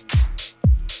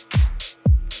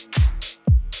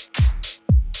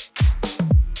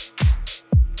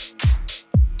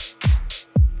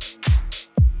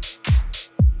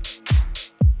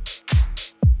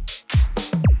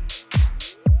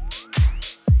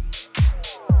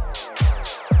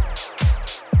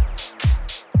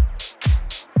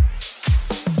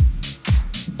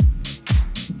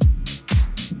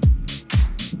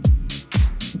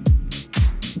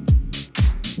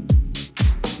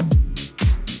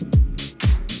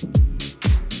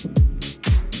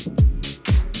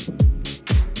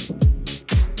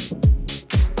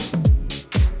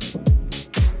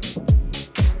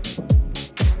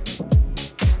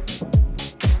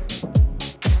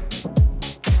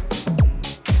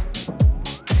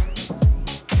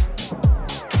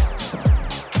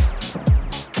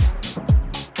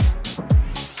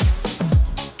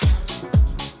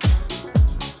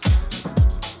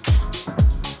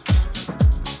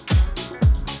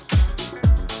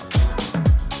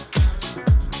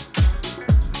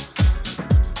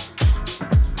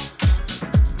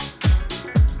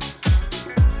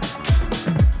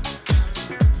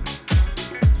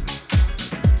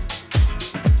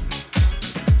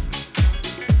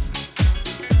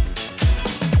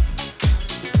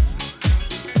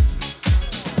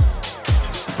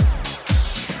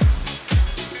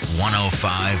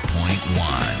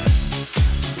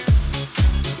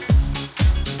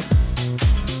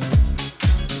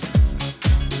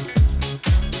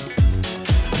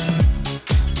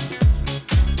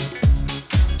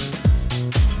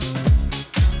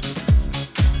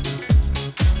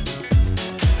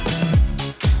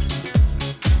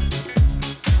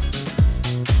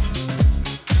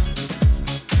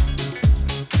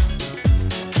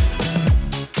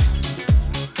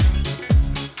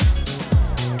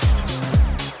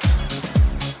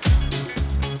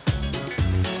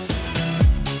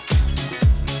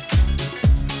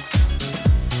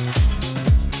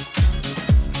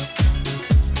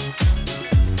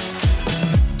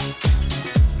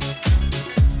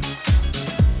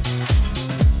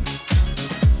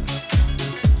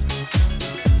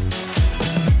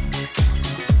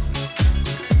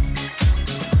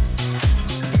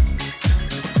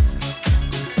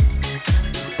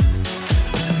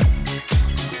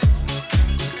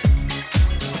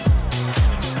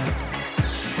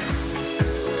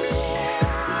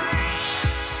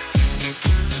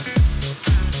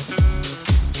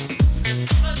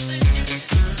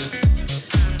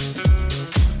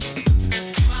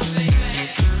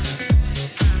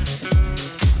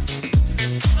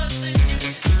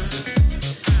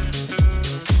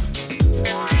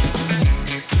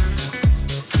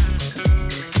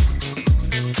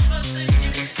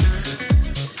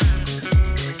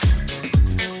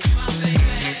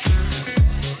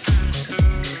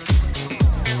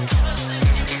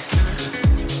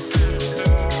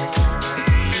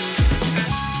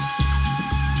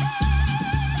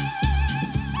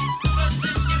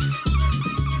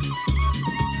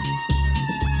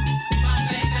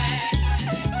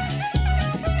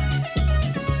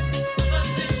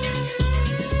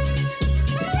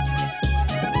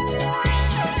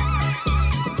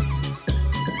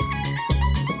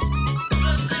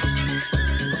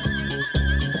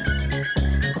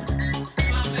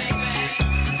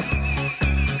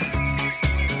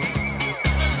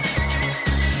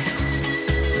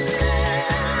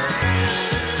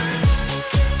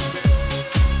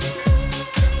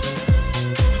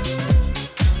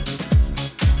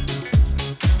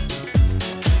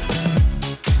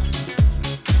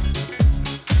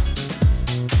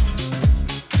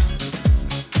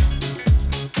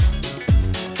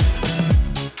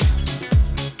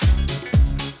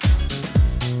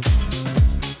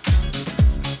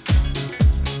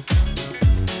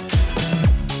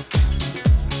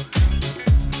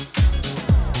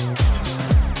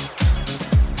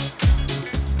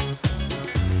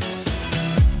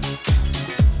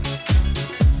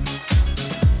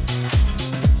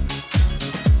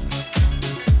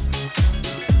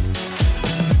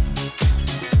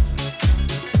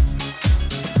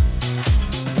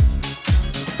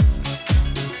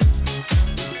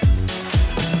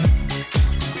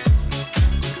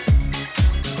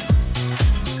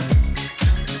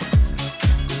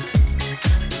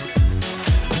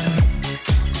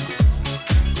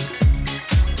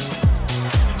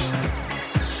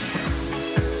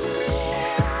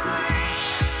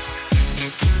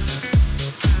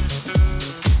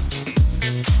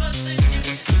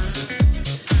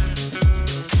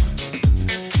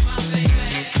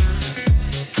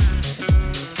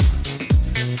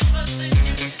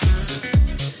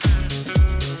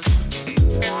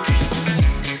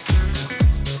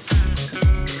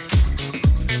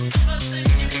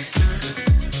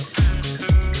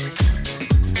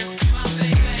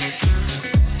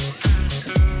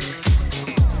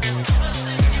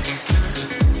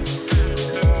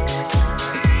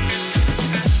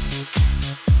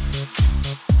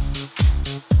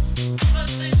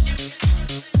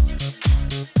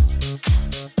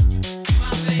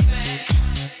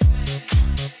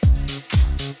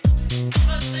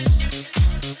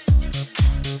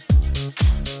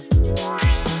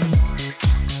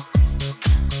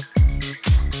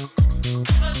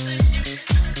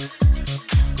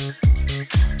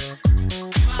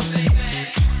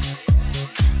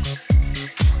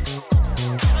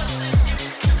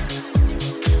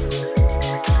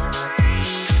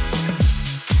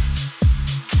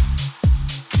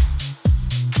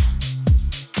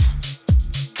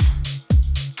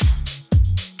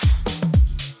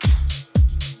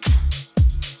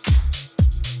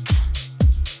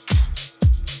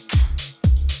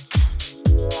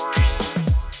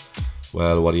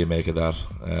 Well, what do you make of that?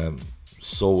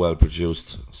 So well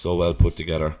produced, so well put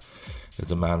together.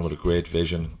 It's a man with a great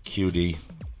vision. QD,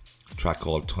 track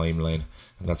called Timeline,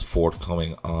 and that's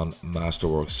forthcoming on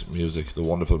Masterworks Music, the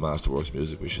wonderful Masterworks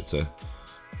Music, we should say.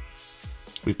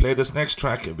 We've played this next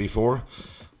track before.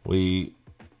 We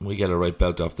get a right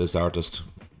belt off this artist,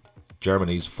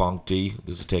 Germany's Funk D.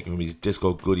 This is taken from his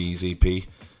Disco Goodies EP,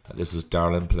 and this is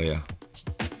Darling Player.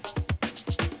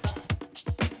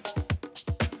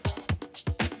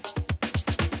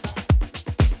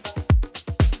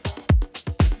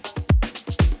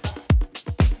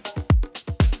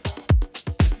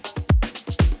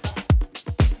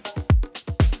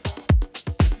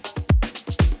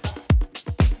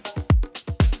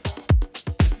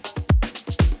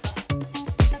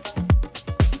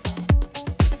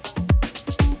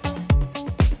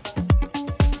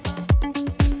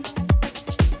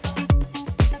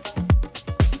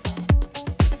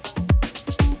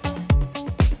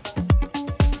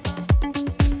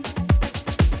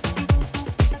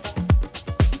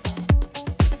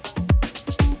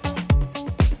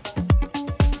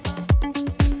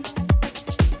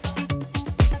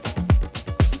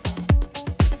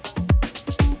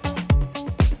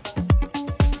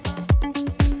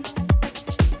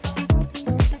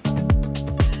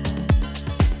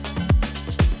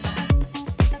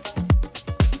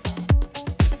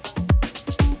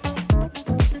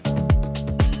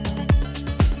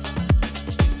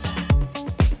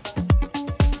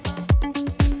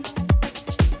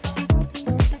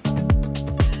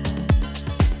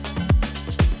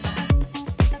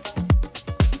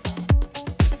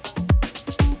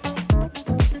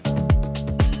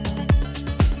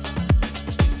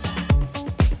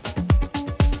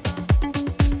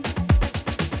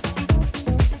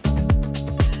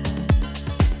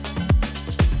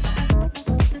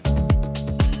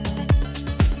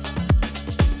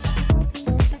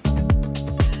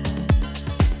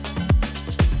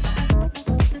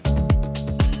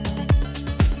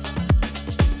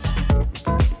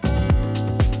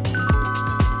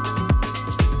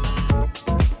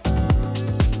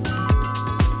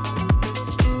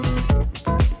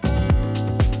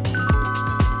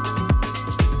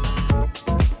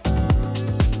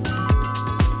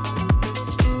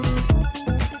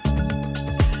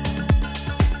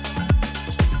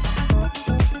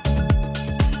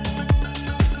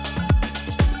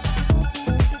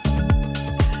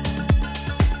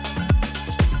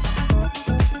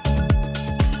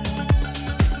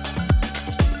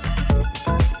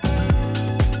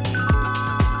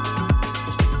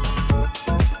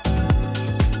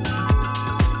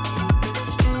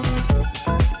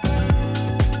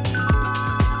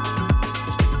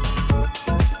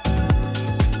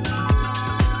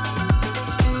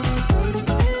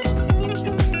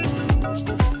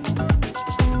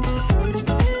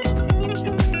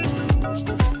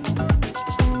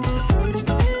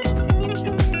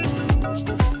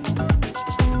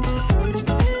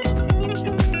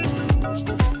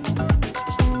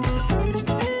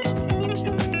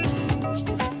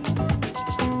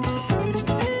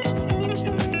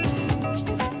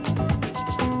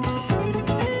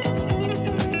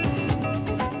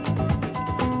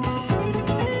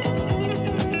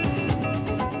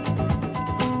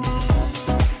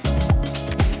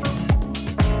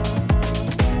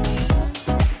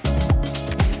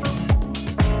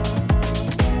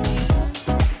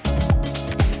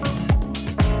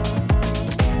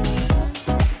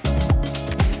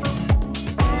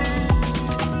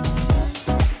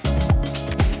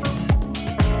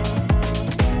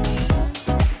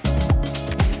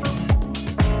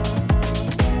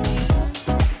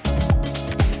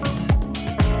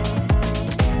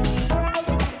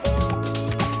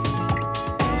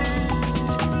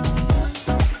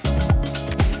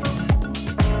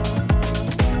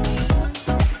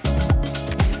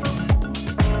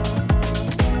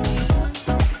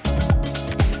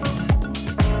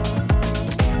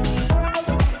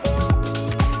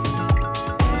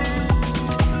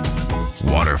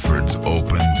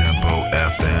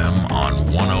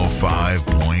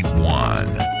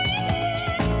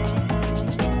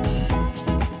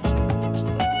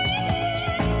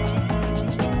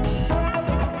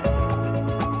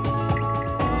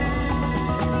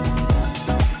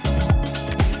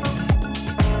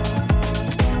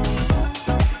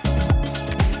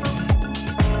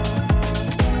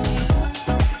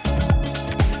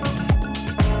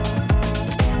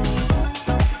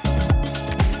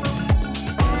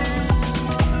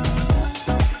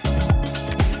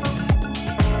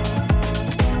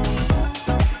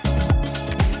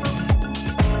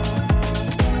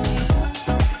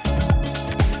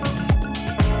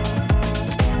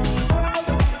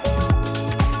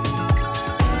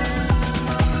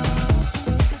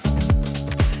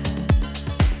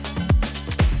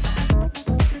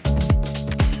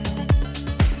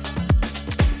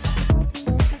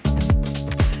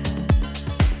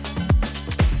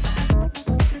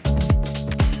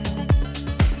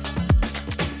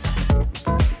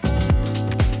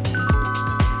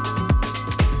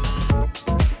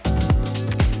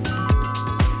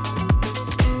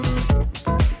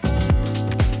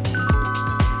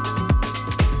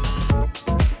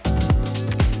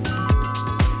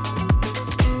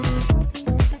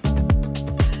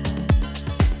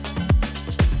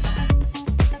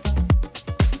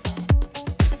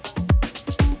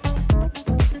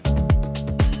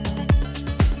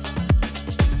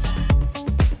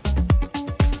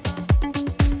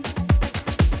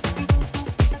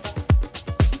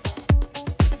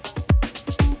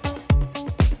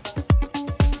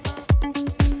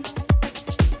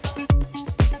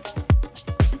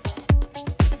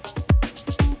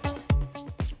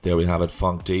 There we have it,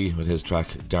 Funk D with his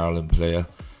track Darling Playa,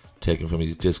 taken from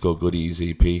his Disco Goodies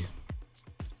EP.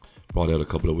 Brought out a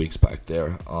couple of weeks back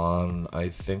there on, I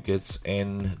think it's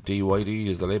NDYD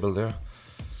is the label there.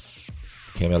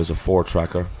 Came out as a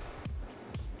 4-tracker.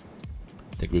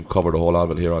 I think we've covered a whole lot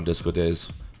of it here on Disco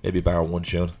Days, maybe bar one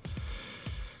tune.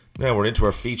 Now we're into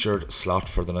our featured slot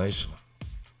for the night.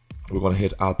 We're going to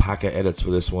hit Alpaca Edits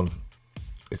for this one.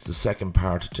 It's the second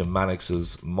part to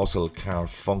Manix's Muscle Car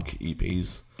Funk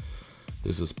EPs.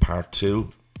 This is part 2.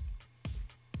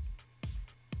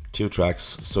 2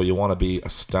 tracks. So You Wanna Be a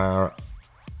Star,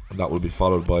 and that will be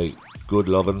followed by Good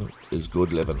Lovin' is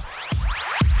Good Livin'.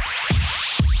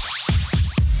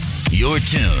 You're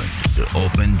tuned to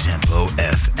Open Tempo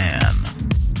FM.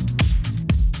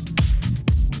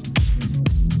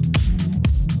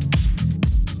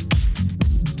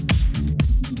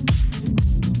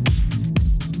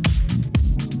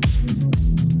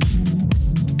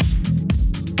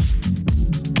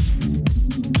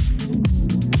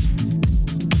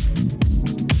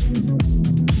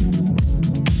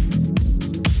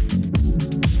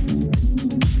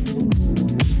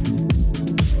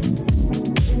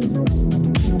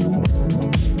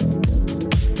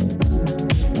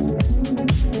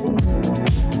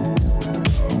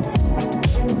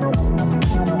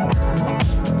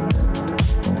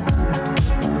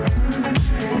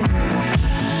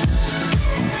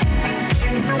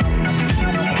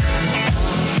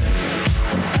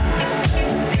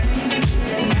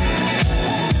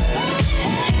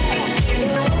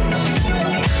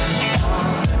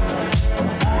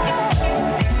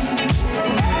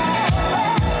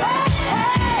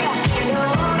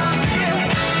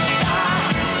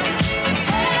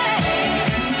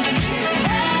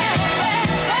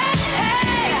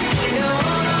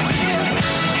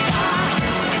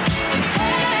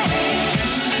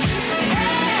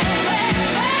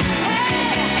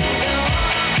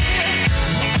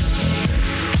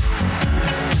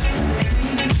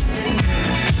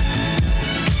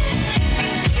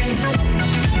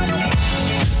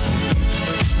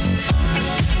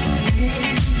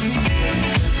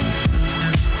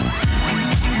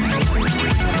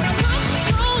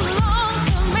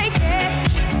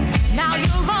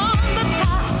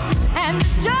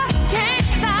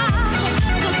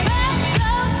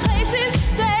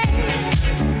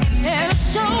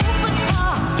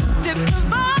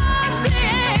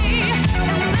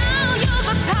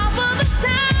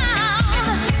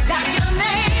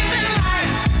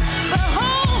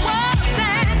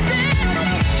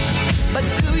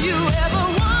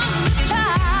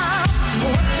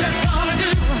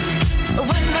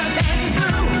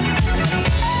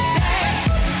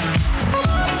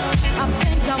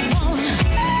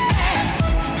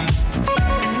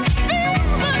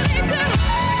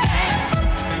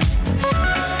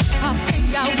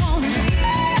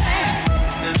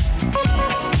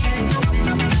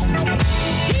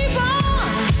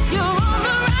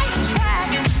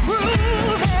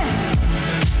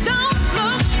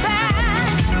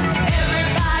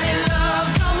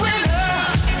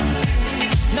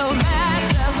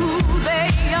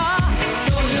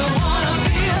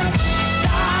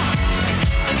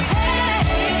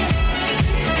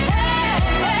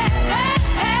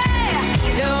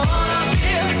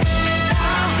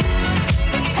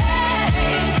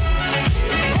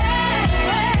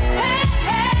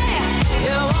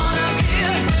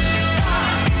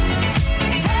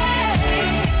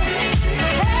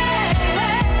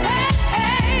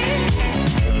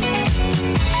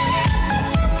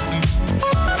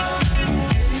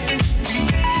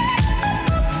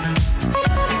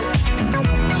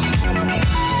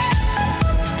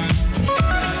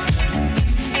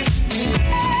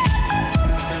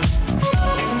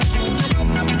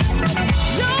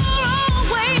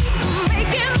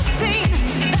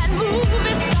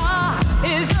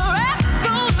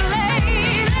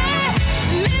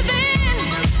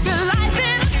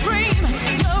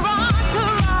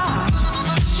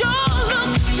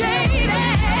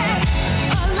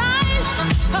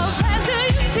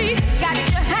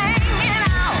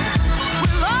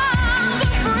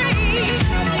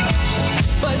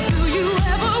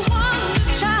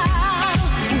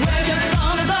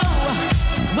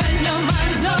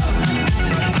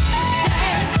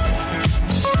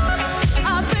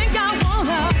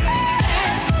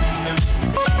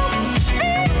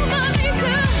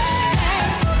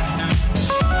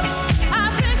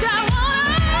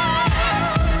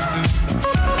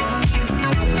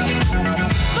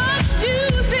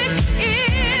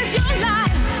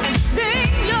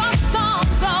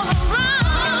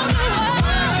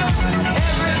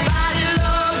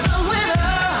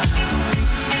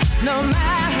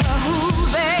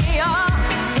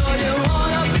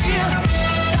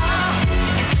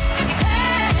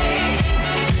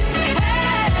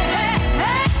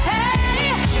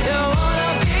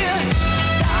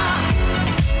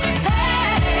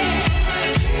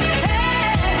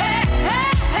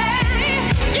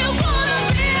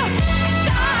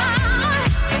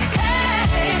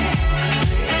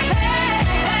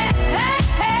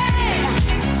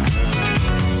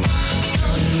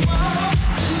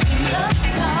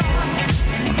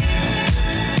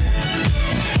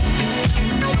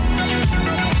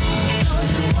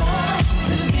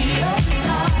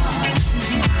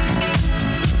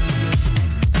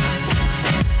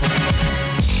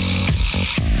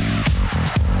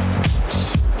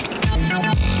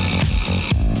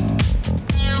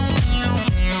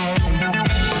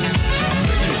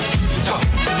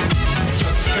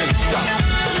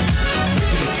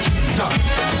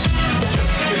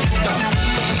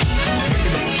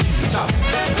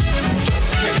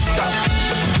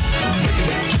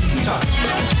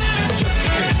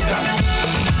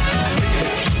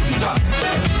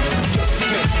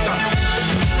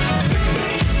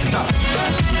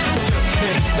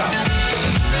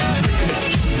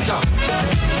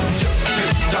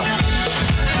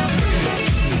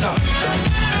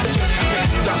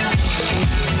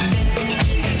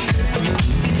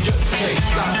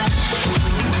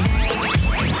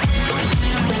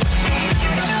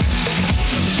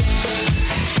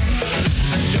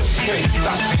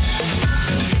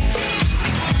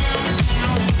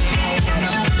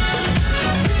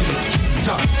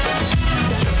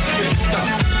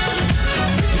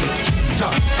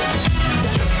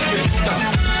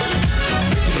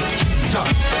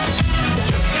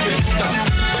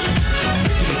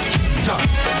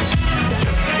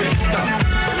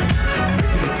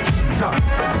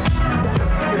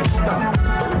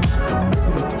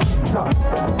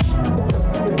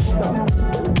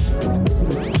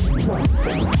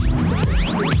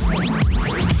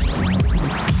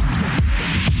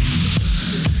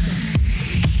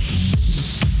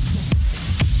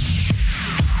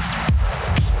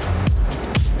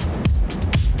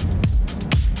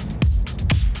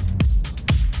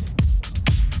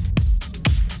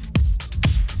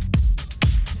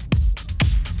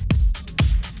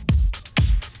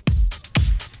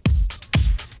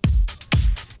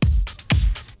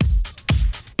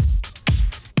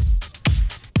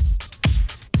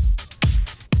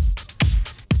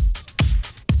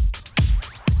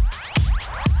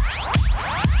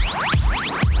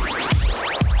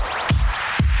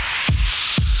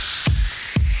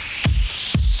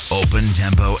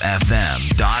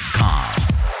 OpenTempoFM.com.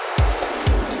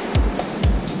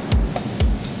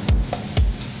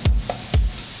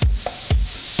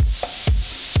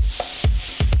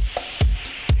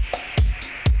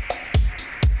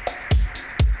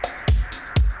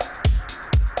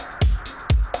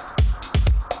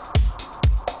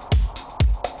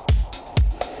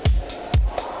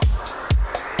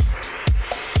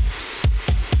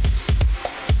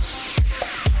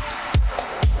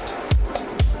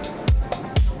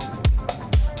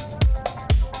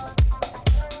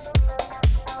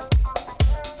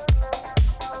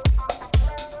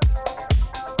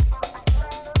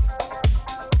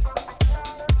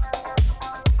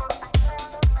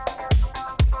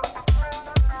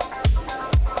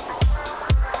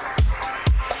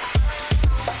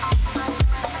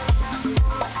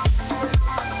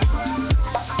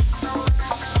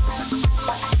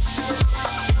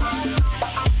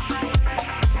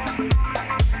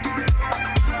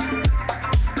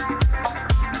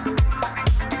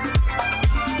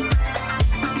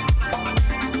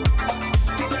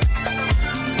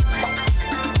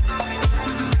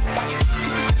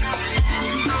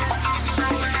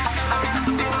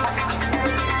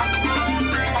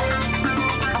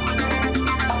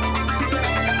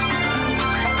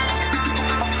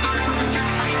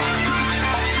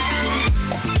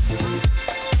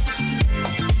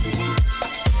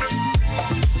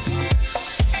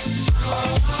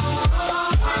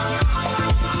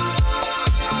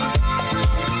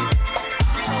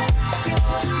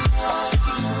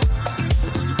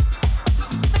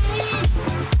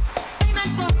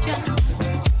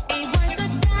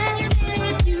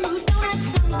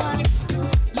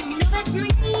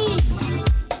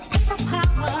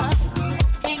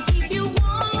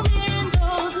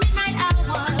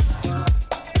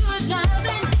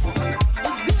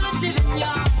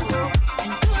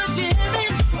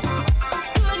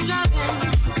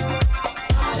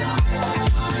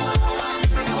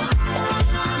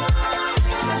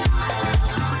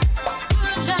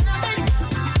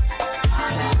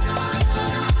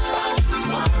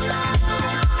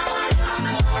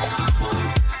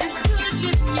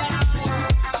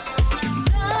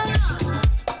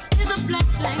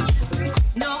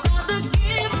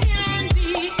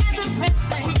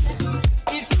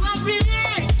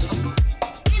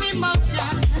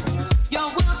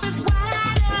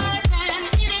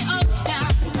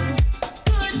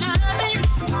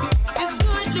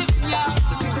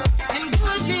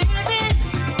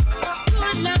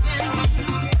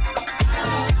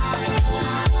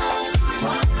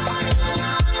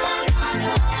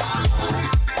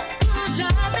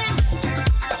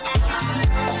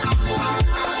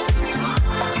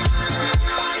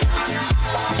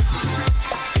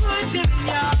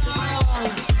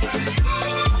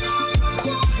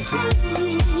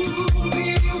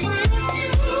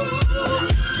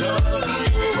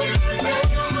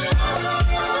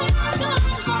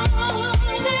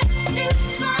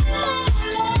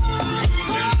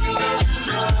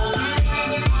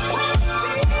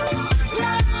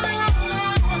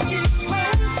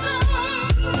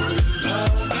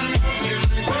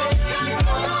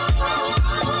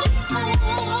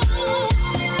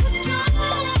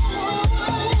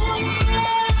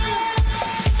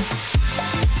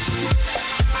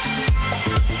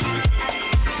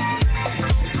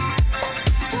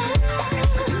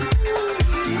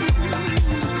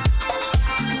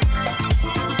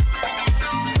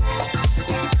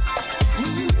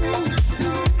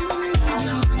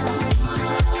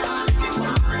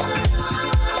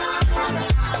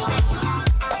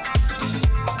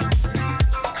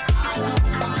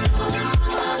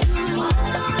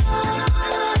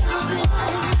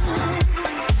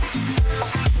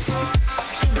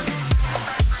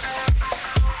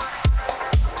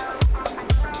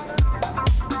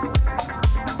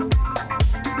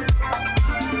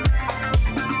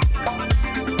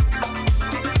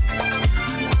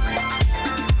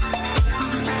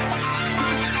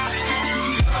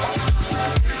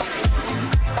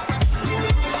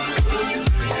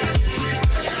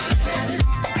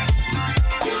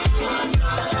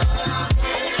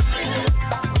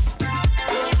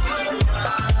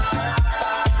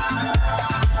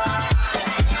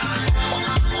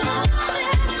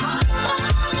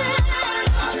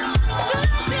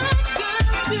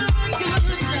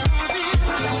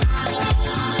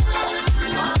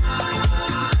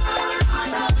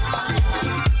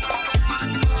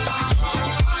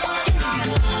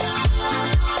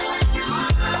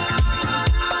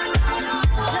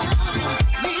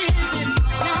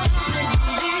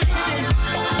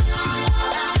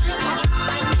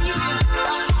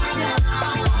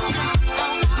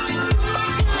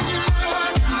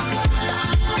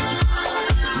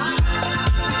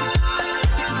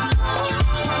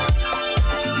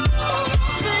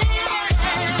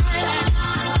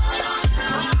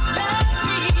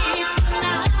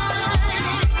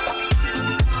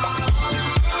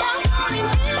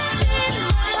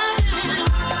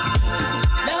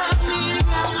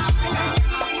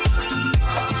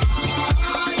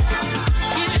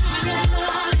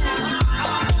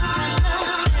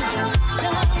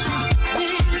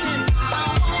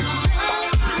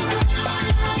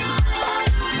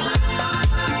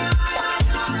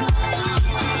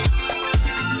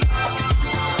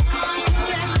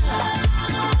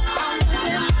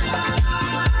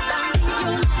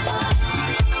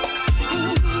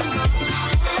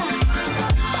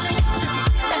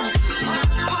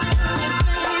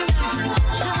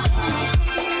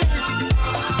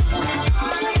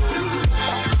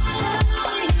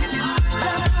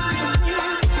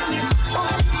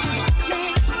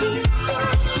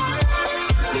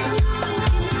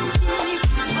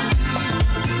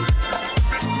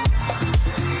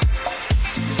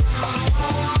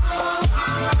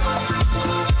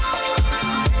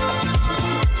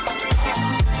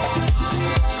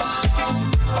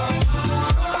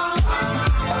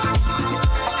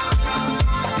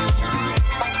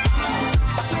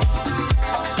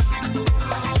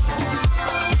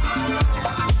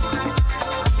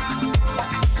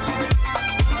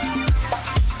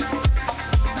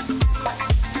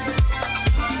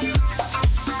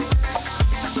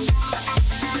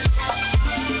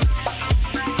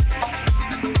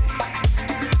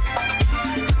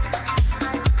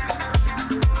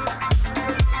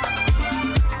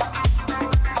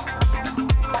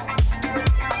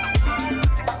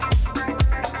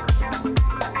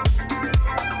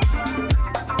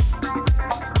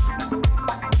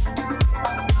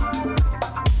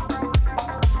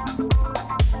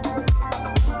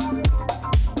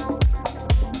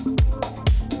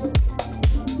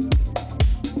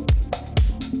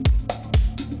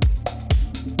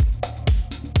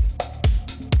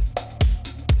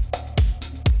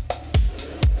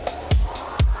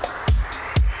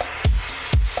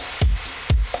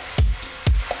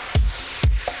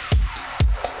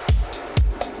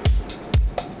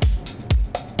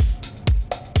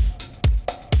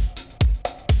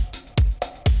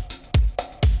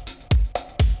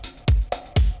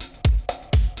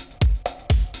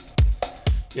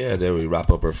 yeah, there we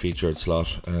wrap up our featured slot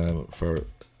for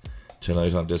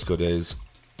tonight on Disco Days.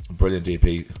 Brilliant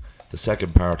EP. The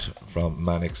second part from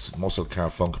Manic's Muscle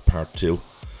Car Funk Part 2.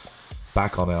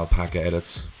 Back on Alpaca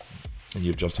Edits. And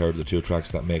you've just heard the 2 tracks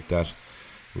that make that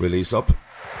release up.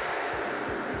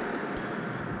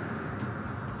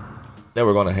 Now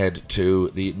we're going to head to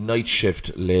the Night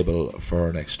Shift label for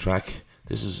our next track.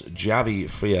 This is Javi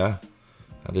Fria,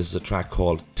 and this is a track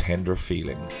called Tender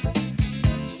Feeling.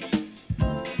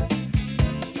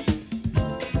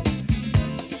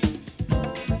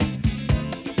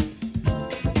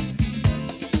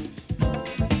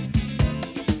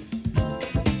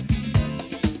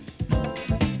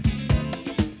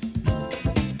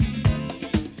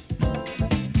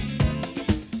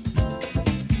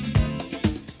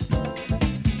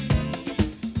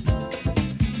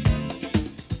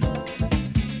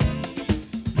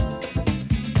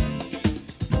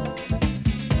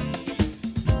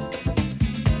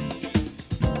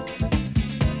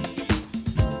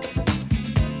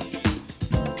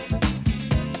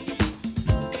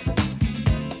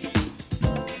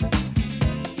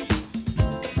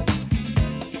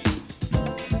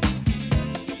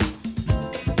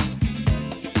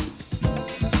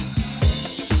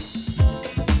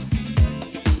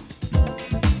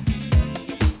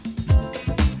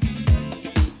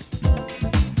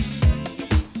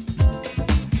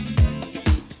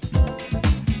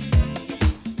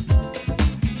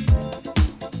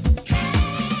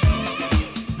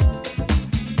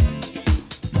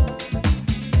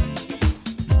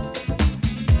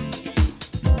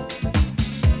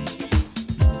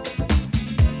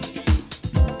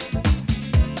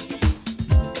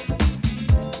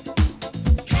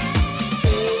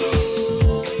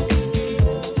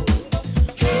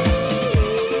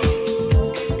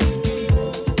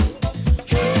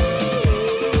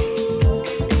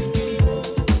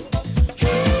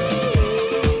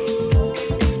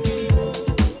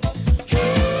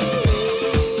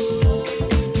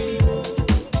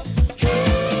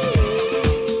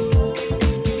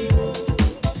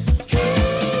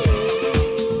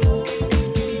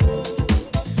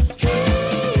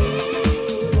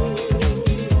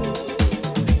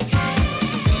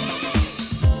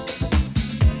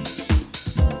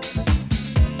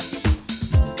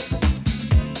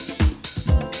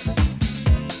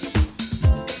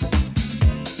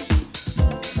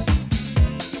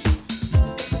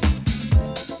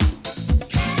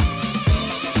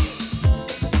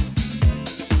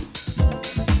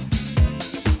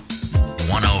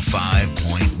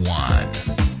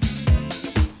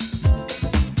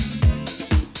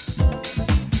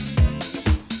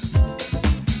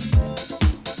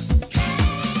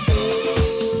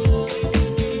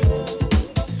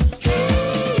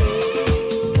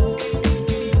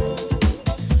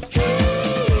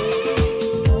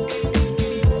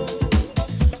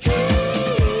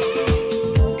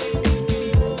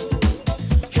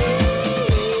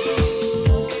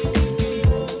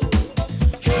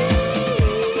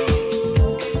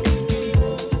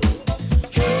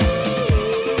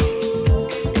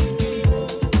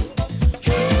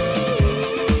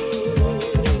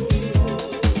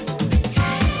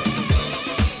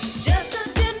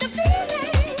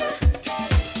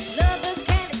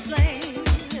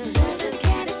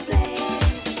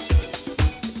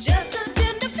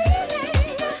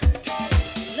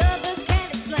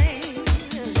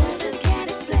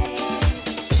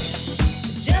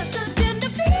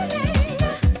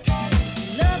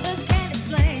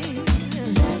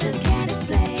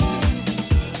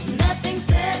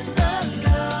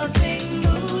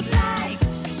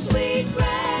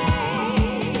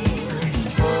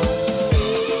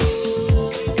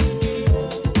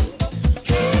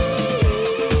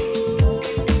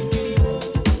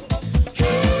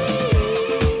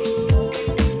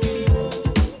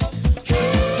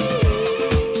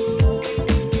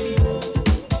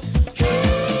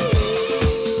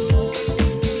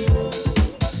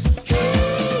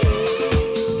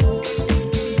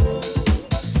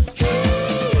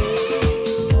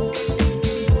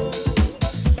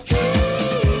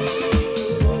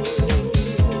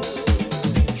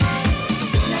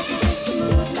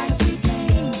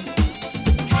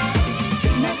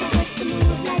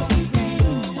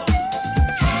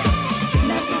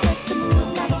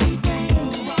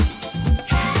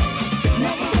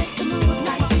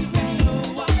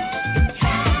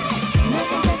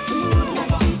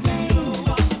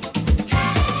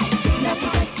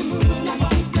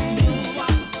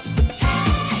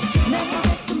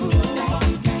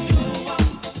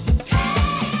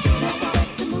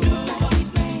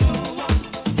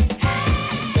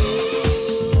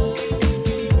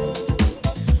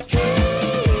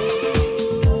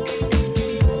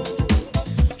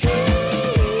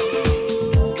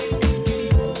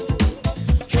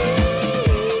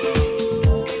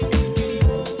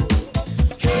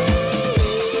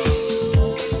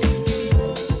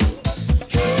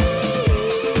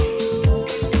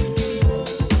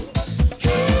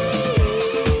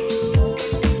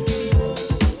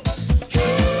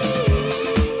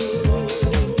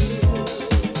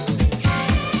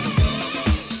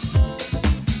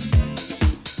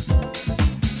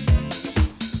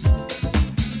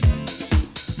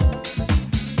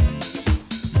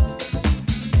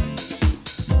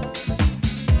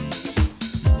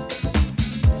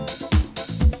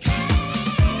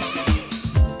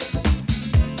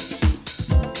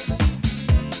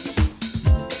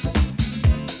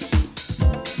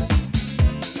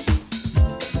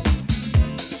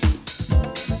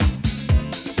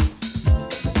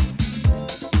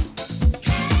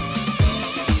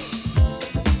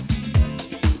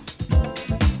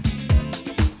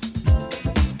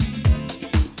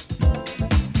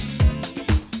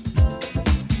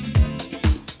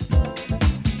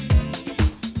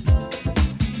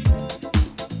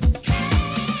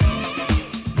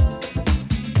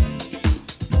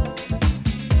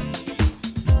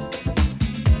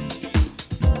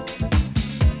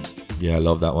 Yeah, I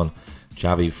love that one.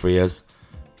 Javi Frias,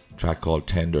 track called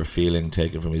Tender Feeling,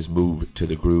 taken from his Move to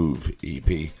the Groove EP.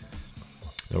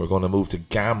 Now we're going to move to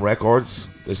GAM Records.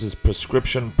 This is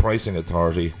Prescription Pricing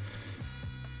Authority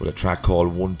with a track called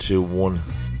 121.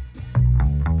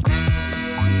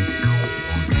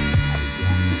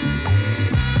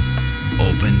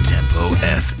 Open Tempo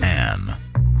FM.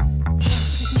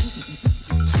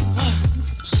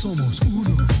 Somos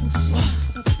uno.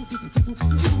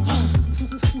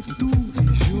 Tú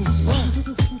y yo.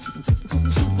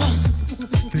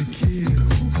 Te quiero.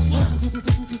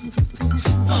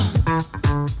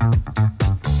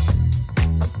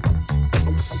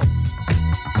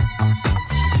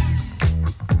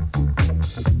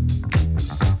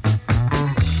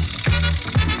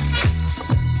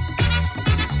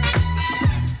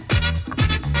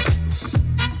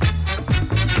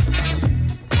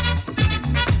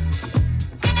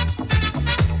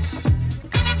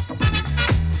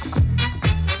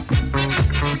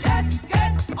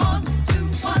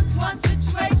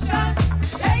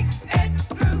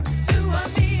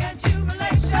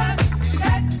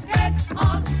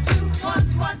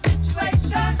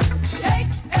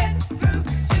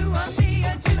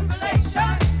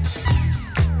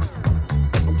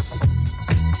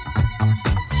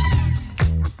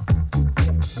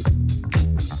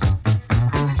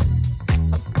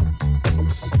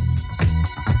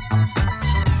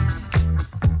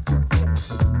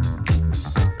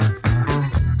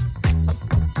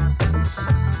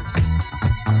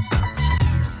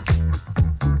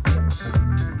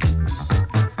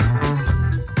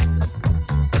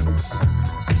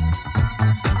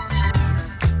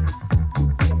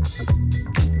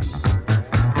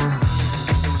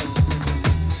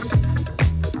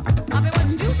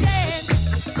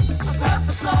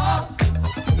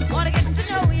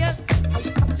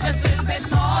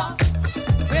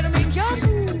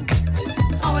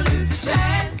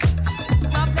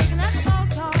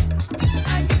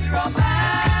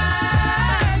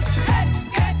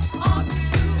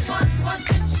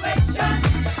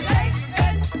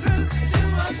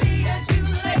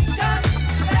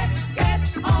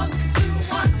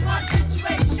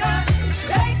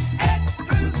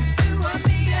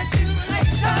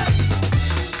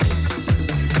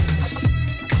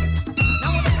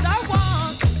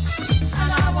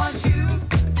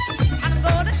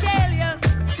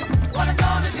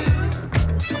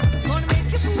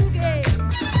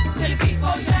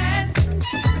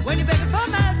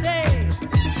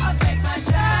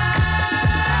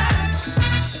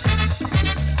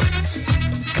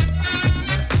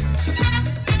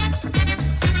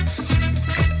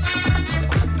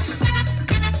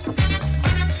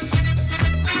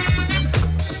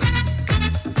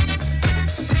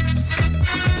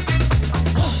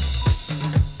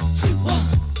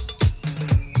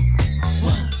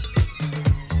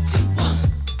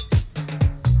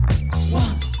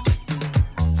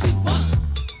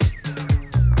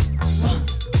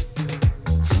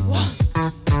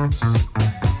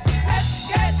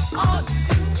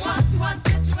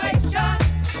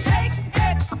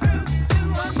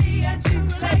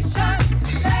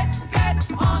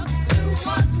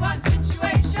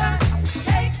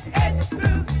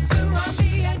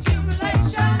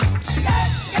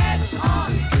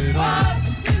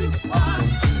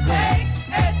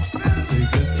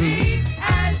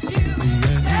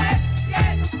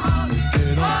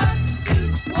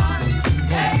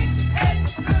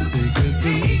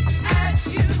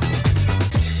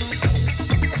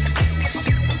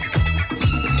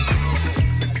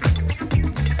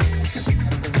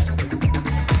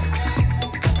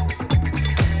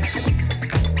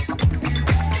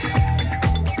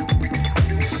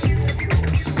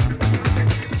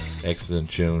 Excellent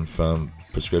tune from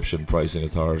Prescription Pricing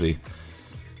Authority.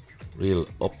 Real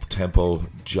up-tempo,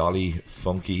 jolly,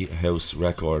 funky house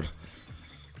record.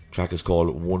 Track is called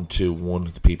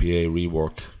 121, the PPA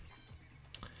rework.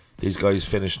 These guys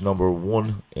finished number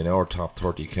 1 in our top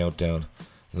 30 countdown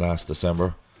last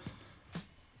December.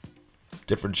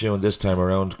 Different tune this time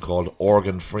around called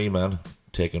Organ Freeman,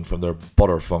 taken from their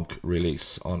Butterfunk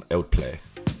release on Outplay.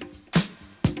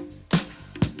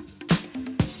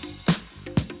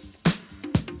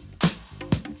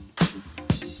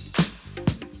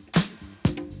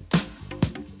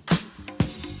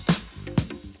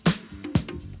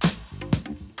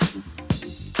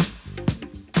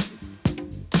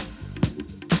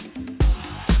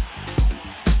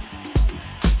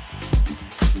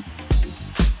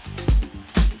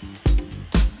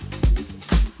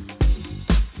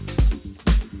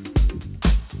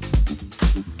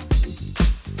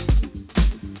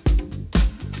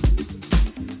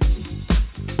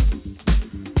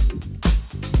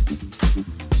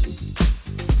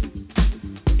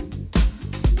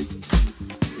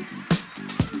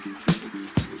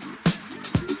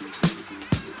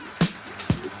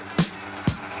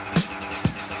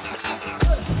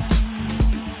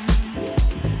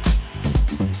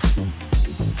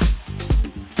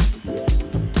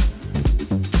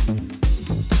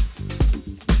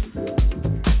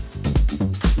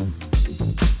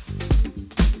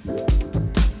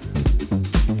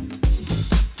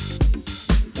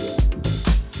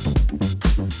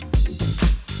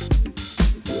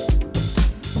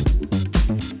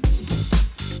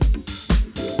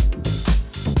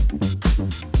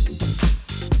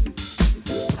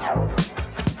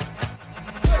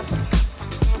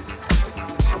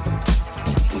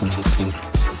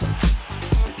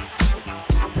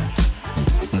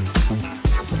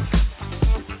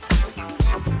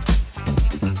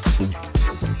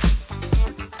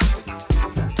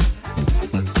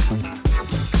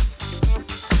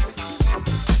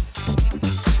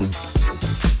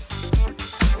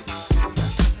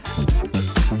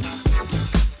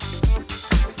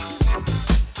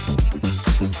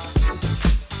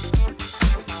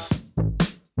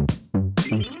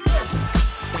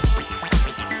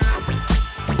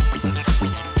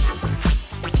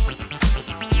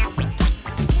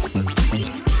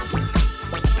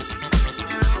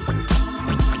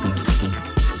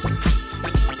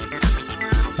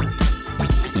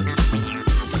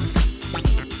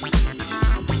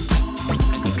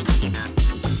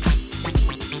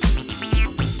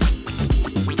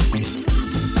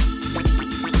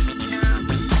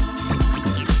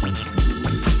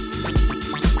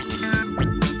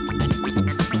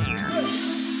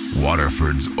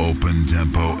 Waterford's Open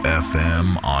Tempo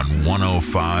FM on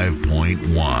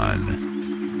 105.1.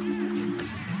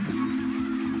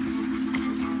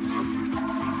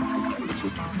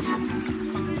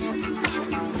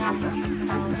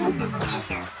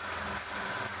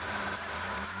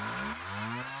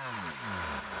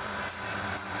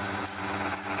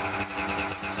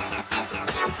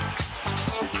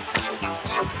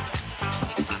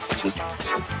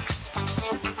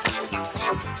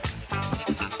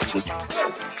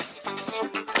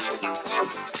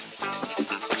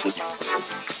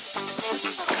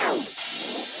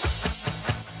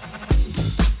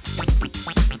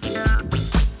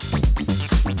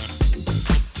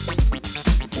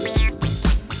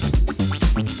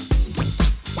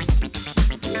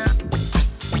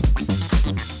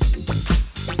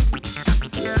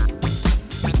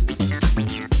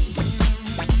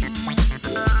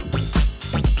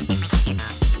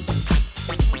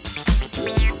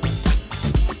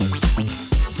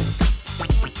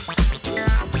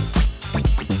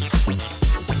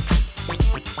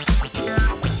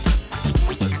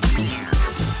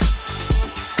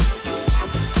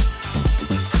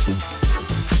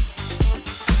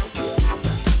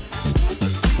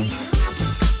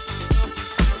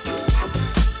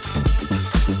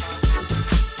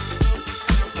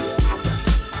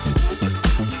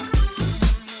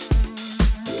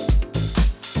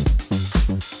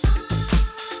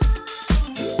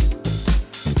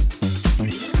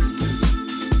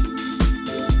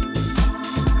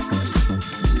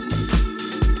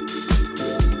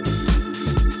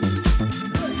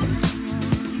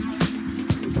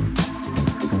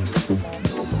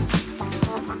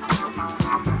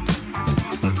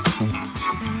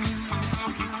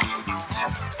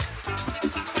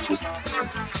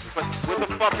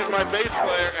 My bass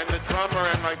player and the drummer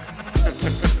and my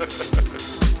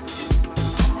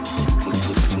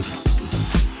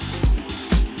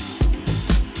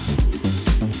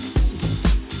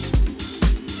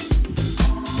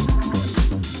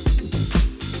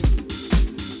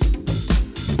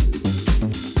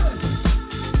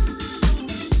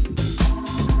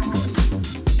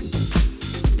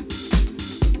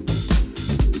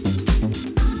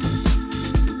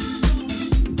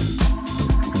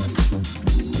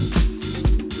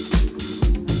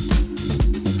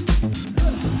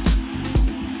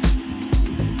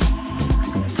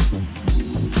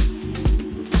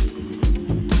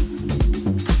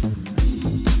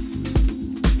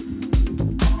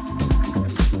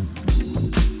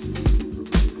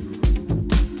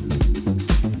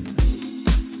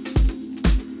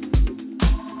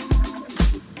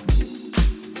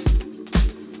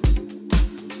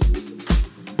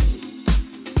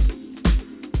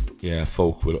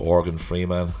Folk with Organ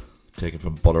Freeman, taken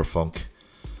from Butterfunk,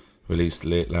 released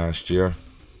late last year.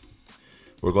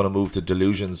 We're going to move to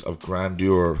Delusions of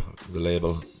Grandeur, the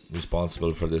label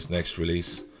responsible for this next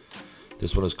release.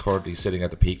 This one is currently sitting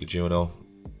at the peak of Juno.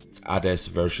 It's Ades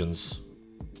Versions.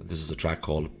 This is a track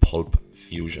called Pulp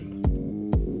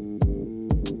Fusion.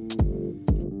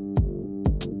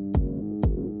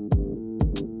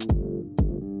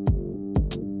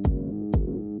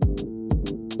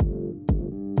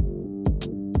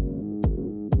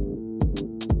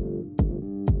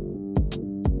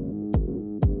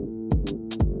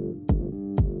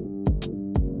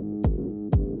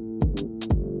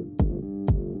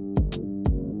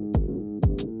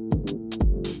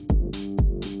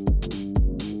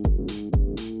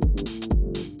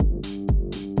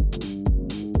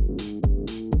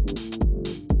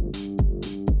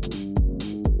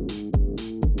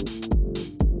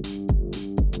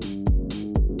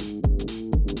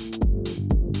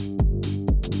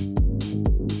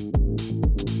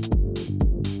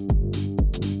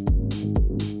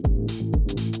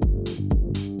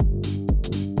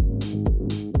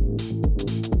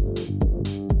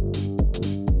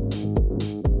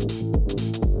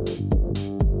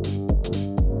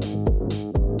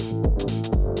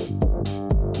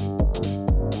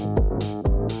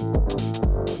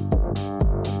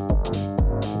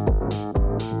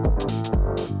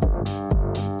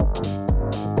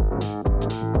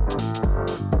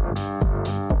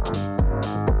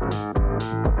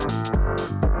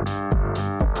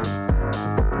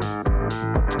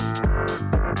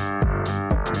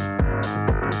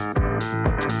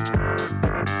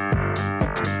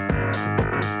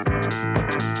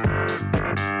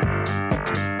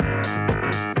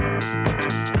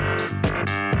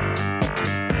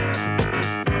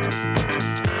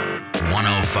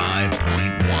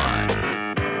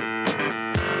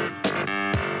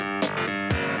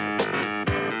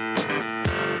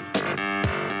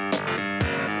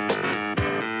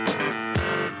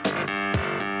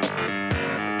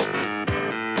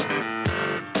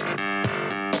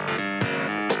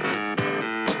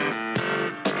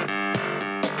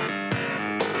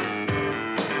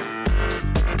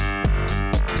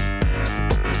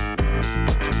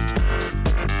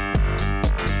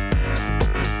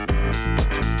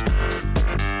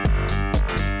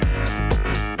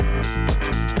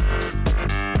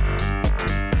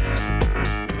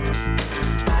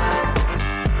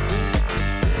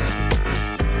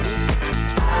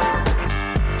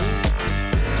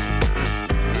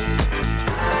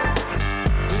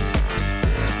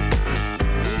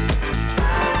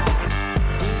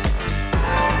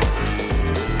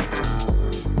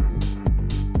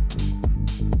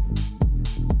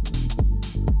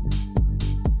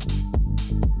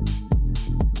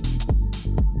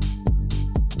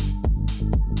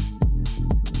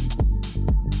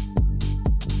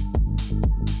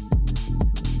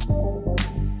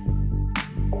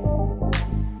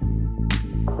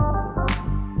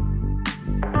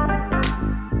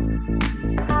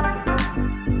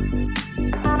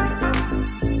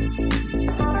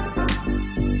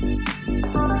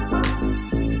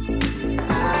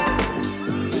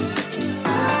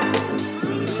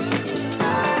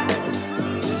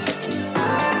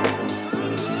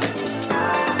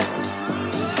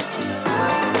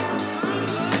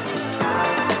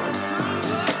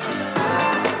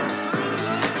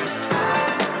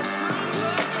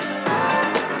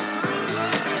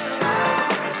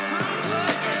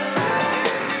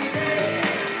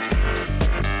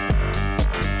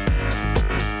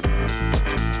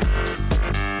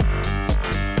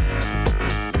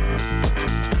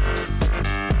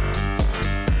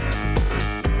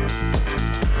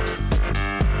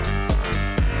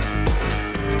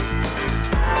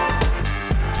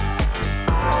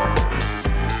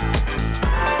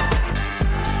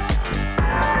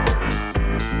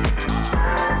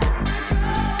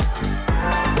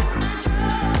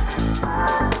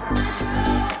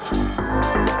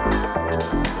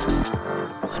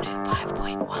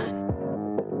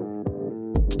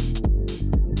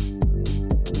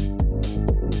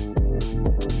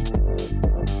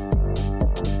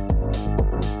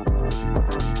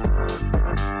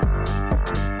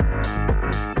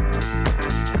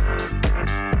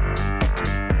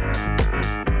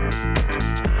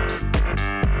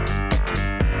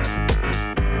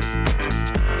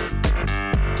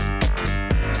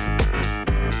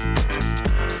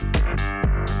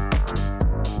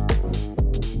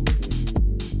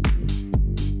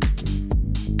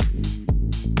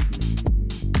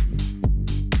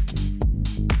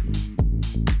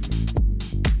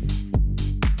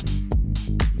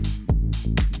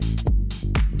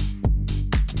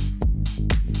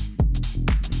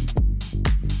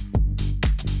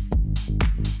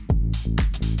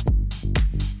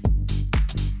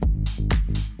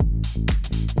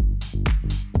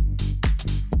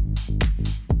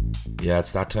 Yeah,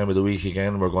 it's that time of the week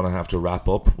again. We're going to have to wrap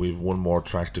up. We've one more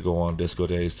track to go on Disco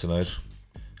Days tonight.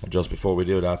 And just before we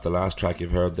do that, the last track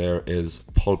you've heard there is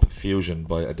Pulp Fusion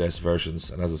by Ades Versions.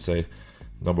 And as I say,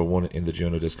 number 1 in the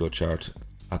Juno Disco chart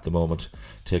at the moment,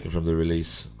 taken from the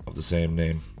release of the same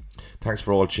name. Thanks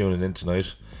for all tuning in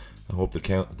tonight. I hope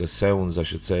the sounds, I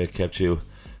should say, kept you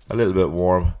a little bit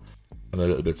warm and a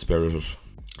little bit spirited.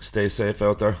 Stay safe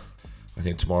out there. I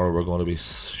think tomorrow we're going to be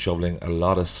shoveling a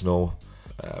lot of snow.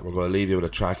 We're going to leave you with a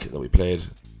track that we played,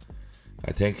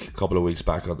 I think, a couple of weeks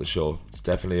back on the show. It's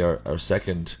definitely our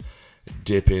second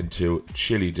dip into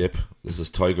Chili Dip. This is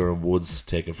Tiger and Woods,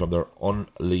 taken from their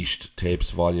Unleashed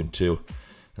Tapes Volume 2.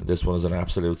 And this one is an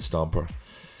absolute stomper.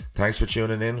 Thanks for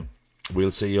tuning in. We'll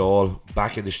see you all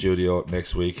back in the studio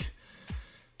next week.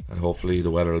 And hopefully the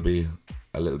weather will be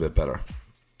a little bit better.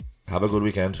 Have a good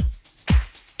weekend.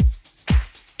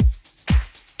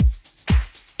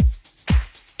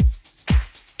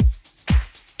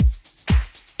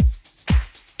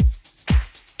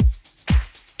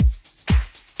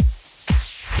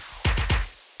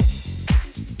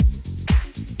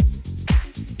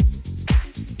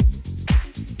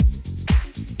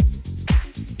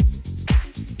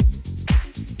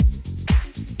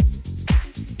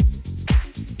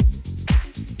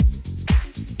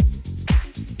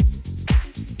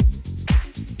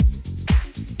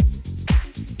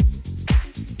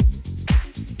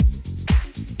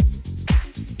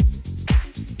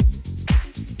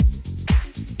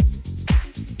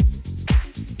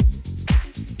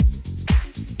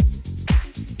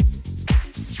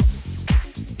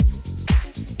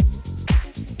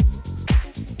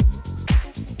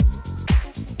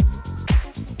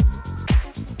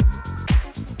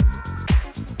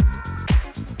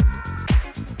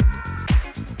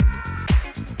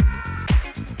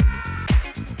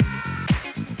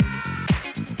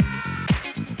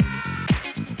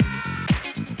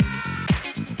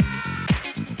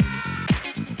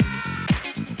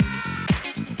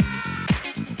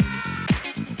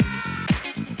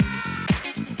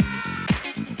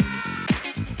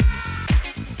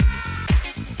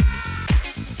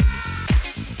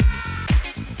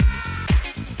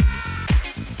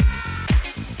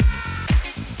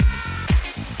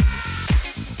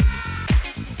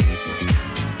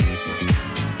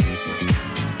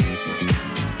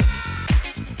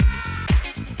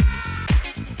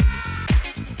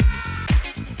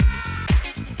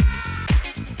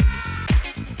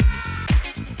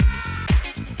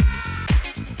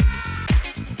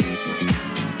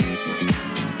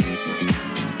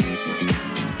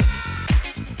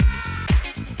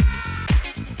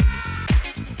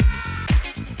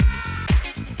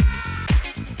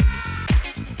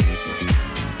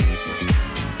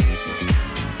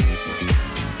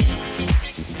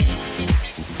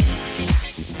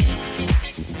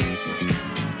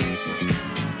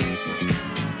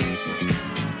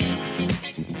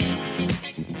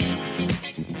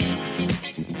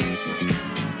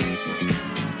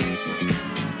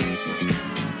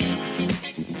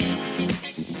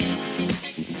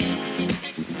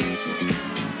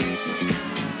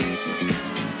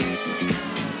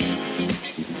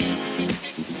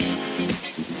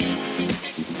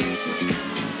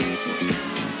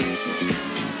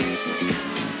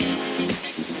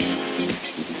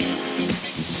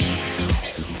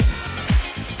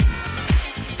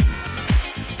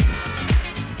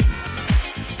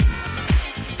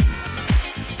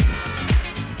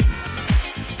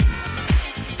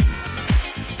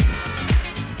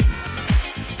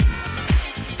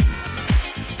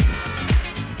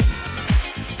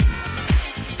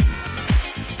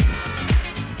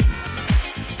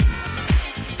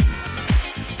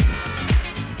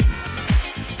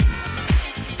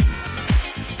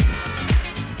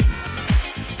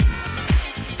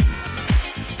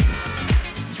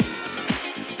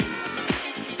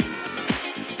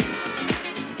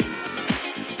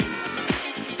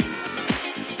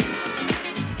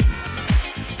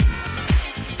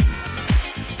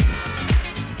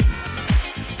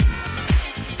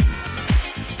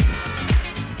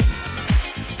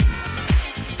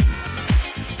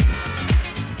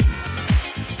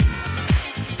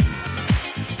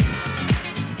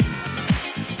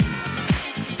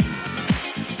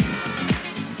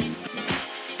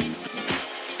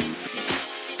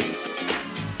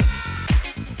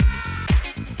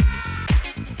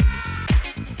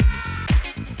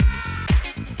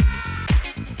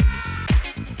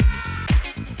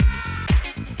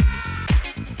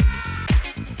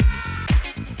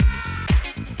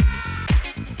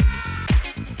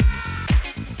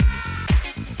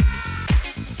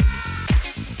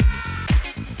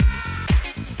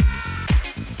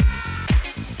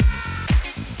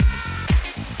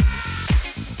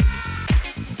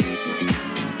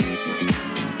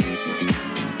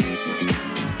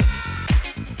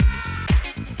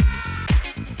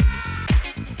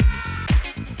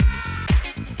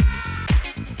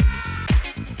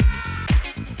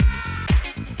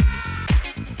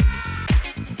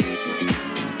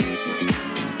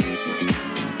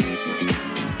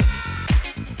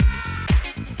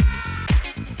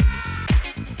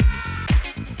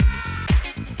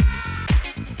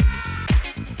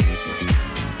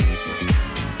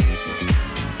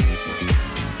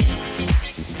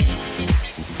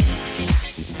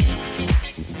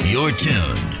 You're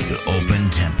tuned to Open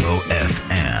Tempo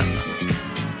FM.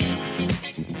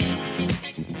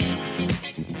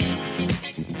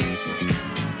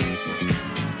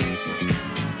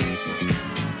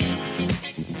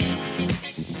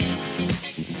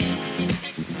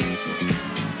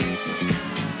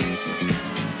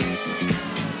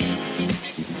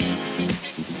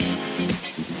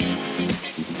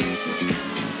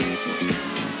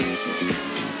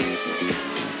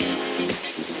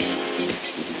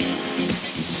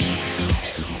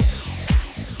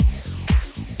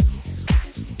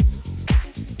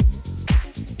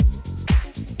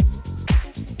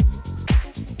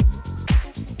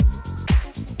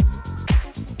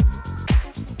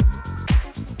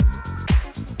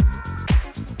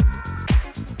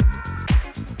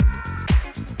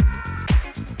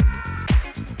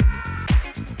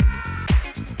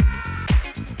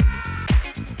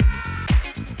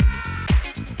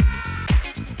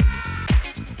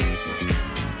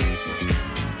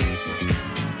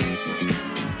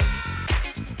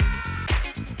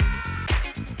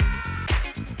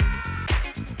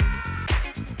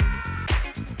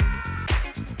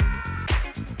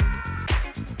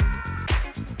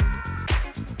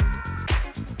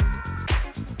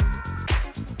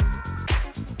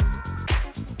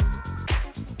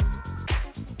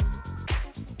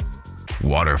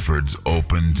 Waterford's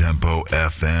Open Tempo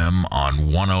FM on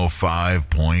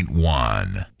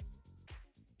 105.1.